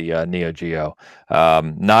about, is the Neo Geo.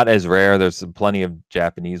 Not as rare. There's plenty of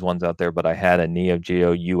Japanese ones out there, but I had a Neo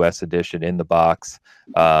Geo US edition in the box,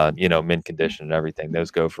 you know, mint condition and everything.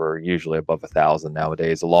 Those go for usually above $1,000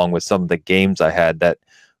 nowadays, along with some of the games I had that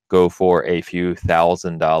go for a few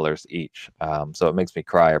 $1,000s each. So it makes me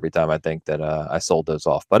cry every time I think that I sold those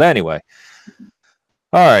off. But anyway.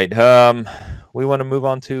 All right. We want to move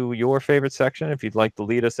on to your favorite section, if you'd like to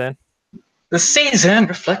lead us in. The season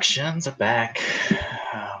reflections are back.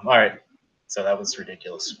 All right. So that was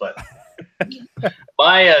ridiculous, but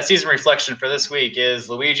my season reflection for this week is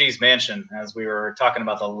Luigi's Mansion. As we were talking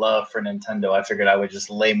about the love for Nintendo, I figured I would just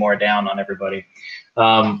lay more down on everybody.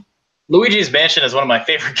 Luigi's Mansion is one of my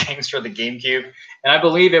favorite games for the GameCube, and I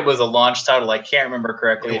believe it was a launch title. I can't remember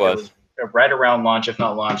correctly. It was right around launch, if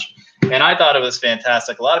not launch. And I thought it was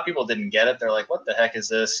fantastic. A lot of people didn't get it. They're like, what the heck is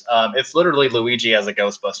this? It's literally Luigi as a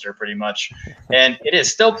Ghostbuster, pretty much. And it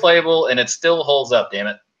is still playable, and it still holds up, damn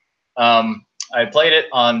it. I played it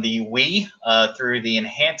on the Wii through the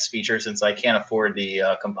enhanced feature since I can't afford the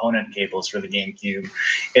component cables for the GameCube.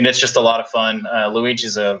 And it's just a lot of fun.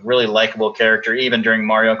 Luigi's a really likable character, even during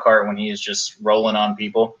Mario Kart when he's just rolling on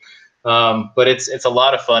people. But it's a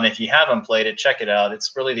lot of fun. If you haven't played it, check it out.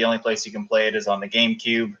 It's really the only place you can play it is on the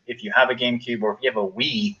GameCube. If you have a GameCube or if you have a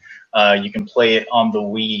Wii, you can play it on the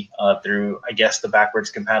Wii through, I guess, the backwards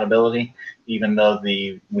compatibility, even though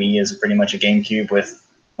the Wii is pretty much a GameCube with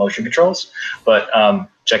motion controls. But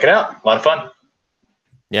check it out. A lot of fun.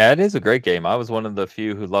 Yeah, it is a great game. I was one of the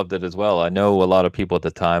few who loved it as well. I know a lot of people at the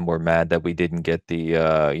time were mad that we didn't get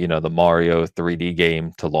the you know, the Mario 3D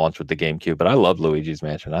game to launch with the GameCube, but I loved Luigi's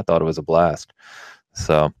Mansion. I thought it was a blast.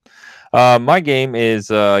 So my game is,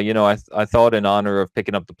 you know, I thought in honor of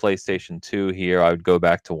picking up the PlayStation 2 here, I would go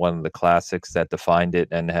back to one of the classics that defined it,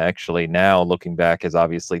 and actually now looking back has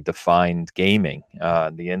obviously defined gaming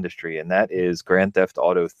in the industry, and that is Grand Theft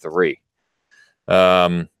Auto 3.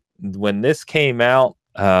 When this came out,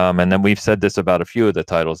 and then we've said this about a few of the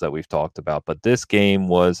titles that we've talked about, but this game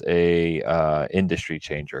was a industry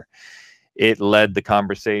changer. It led the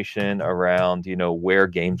conversation around, you know, where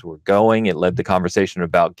games were going. It led the conversation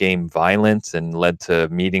about game violence and led to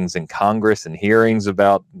meetings in Congress and hearings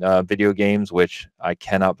about video games, which I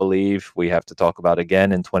cannot believe we have to talk about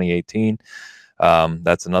again in 2018.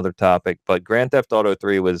 That's another topic, but Grand Theft Auto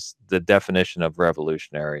 3 was the definition of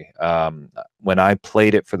revolutionary. When I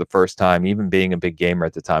played it for the first time, even being a big gamer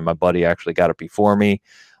at the time, my buddy actually got it before me.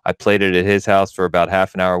 I played it at his house for about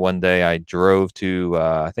half an hour one day. I drove to,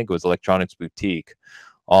 I think it was Electronics Boutique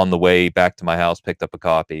on the way back to my house, picked up a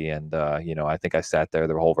copy, and, you know, I think I sat there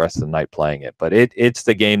the whole rest of the night playing it. But it's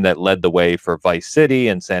the game that led the way for Vice City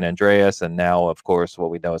and San Andreas, and now, of course, what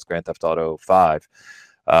we know is Grand Theft Auto 5.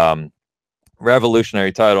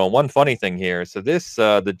 Revolutionary title. And one funny thing here, so this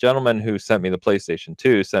the gentleman who sent me the PlayStation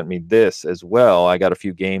 2 sent me this as well. I got a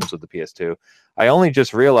few games with the PS2. I only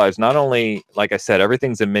just realized, not only, like I said,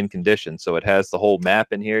 everything's in mint condition, so it has the whole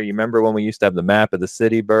map in here. You remember when we used to have the map of the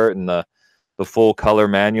city, Bert, and the full color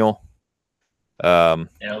manual? Yeah,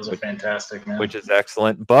 those are fantastic, man. Which is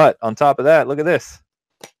excellent. But on top of that, look at this.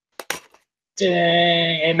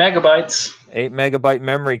 Dang, 8 megabytes. 8 MB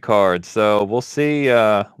memory card. So we'll see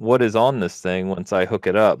what is on this thing once I hook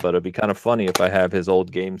it up. But it'd be kind of funny if I have his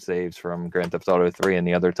old game saves from Grand Theft Auto 3 and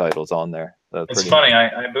the other titles on there. That's It's pretty funny.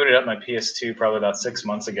 neat. I booted up my PS2 probably about 6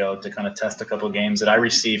 months ago to kind of test a couple of games that I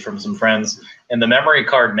received from some friends, and the memory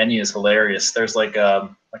card menu is hilarious. There's like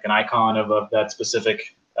an icon of that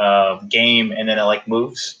specific game, and then it like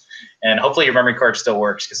moves. And hopefully your memory card still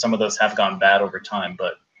works because some of those have gone bad over time.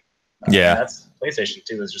 But Yeah. that's PlayStation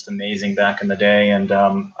 2 was just amazing back in the day. And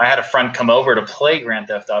I had a friend come over to play Grand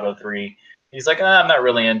Theft Auto 3. He's like, I'm not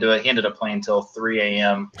really into it. He ended up playing until 3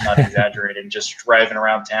 a.m., not exaggerating, just driving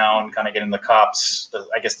around town, kind of getting the cops,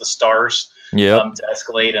 I guess the stars, Yep. to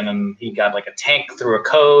escalate. And then he got like a tank through a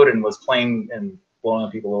code and was playing and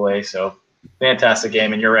blowing people away. So fantastic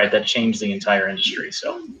game. And you're right, that changed the entire industry.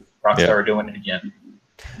 So Rockstar are doing it again.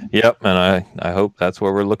 Yep, and I hope that's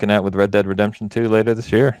what we're looking at with Red Dead Redemption 2 later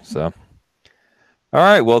this year. So, all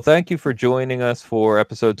right. Well, thank you for joining us for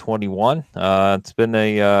episode 21. It's been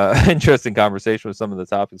a interesting conversation with some of the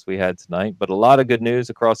topics we had tonight, but a lot of good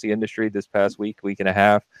news across the industry this past week and a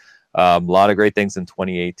half. A lot of great things in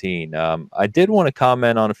 2018. I did want to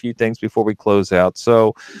comment on a few things before we close out.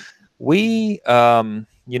 So we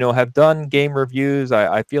have done game reviews.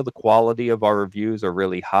 I feel the quality of our reviews are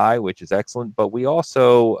really high, which is excellent, but we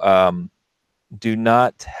also do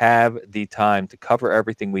not have the time to cover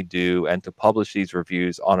everything we do and to publish these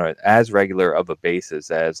reviews on as regular of a basis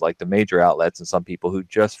as like the major outlets and some people who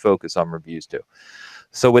just focus on reviews do.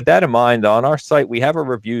 So with that in mind, on our site, we have a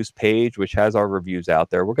reviews page, which has our reviews out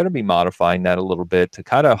there. We're going to be modifying that a little bit to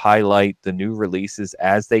kind of highlight the new releases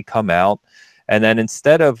as they come out. And then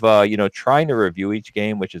instead of, trying to review each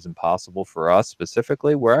game, which is impossible for us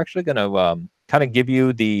specifically, we're actually going to kind of give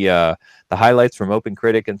you the highlights from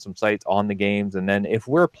OpenCritic and some sites on the games. And then if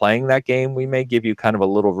we're playing that game, we may give you kind of a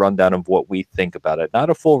little rundown of what we think about it. Not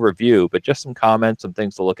a full review, but just some comments, some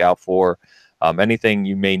things to look out for, anything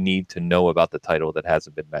you may need to know about the title that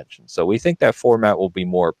hasn't been mentioned. So we think that format will be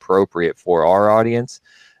more appropriate for our audience.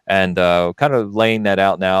 And kind of laying that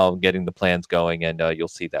out now, getting the plans going, and you'll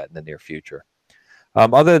see that in the near future.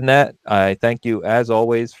 Other than that, I thank you as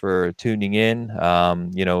always for tuning in.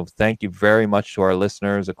 Thank you very much to our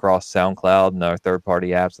listeners across SoundCloud and our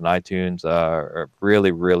third-party apps and iTunes.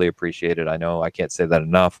 Really, really appreciate it. I know I can't say that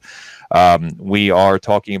enough. We are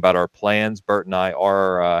talking about our plans. Bert and I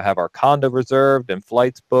have our condo reserved and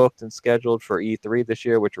flights booked and scheduled for E3 this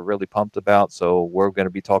year, which we're really pumped about. So we're going to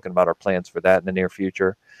be talking about our plans for that in the near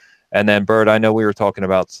future. And then, Bert, I know we were talking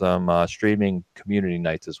about some streaming community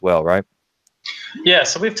nights as well, right? Yeah,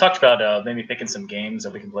 so we've talked about maybe picking some games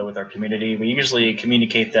that we can play with our community. We usually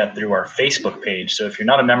communicate that through our Facebook page. So if you're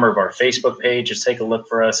not a member of our Facebook page, just take a look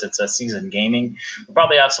for us. It's Seasoned Gaming. We'll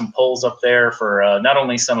probably have some polls up there for not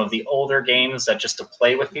only some of the older games that just to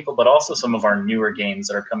play with people, but also some of our newer games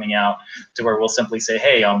that are coming out to where we'll simply say,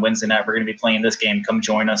 hey, on Wednesday night, we're going to be playing this game. Come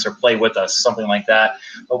join us or play with us, something like that.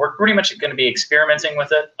 But we're pretty much going to be experimenting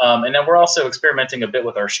with it. And then we're also experimenting a bit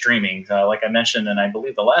with our streaming. Like I mentioned, and I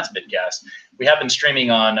believe the last Bitcast, we have been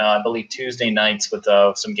streaming on, I believe, Tuesday nights with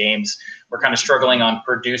some games. We're kind of struggling on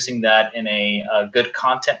producing that in a good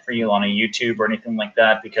content for you on a YouTube or anything like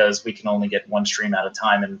that because we can only get one stream at a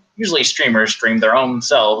time. And usually streamers stream their own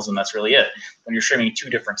selves, and that's really it. When you're streaming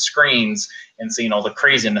 2 different screens and seeing all the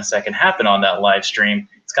craziness that can happen on that live stream,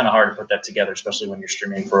 it's kind of hard to put that together, especially when you're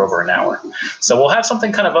streaming for over an hour. So we'll have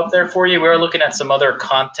something kind of up there for you. We're looking at some other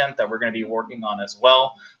content that we're going to be working on as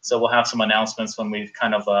well. So we'll have some announcements when we've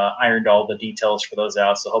kind of ironed all the details for those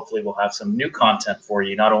out. So hopefully we'll have some new content for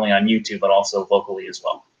you, not only on YouTube, but also locally as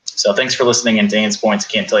well. So thanks for listening in Dane's Points.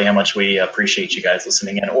 Can't tell you how much we appreciate you guys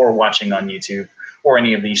listening in or watching on YouTube or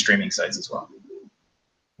any of these streaming sites as well.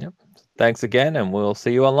 Yep. Thanks again, and we'll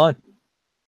see you online.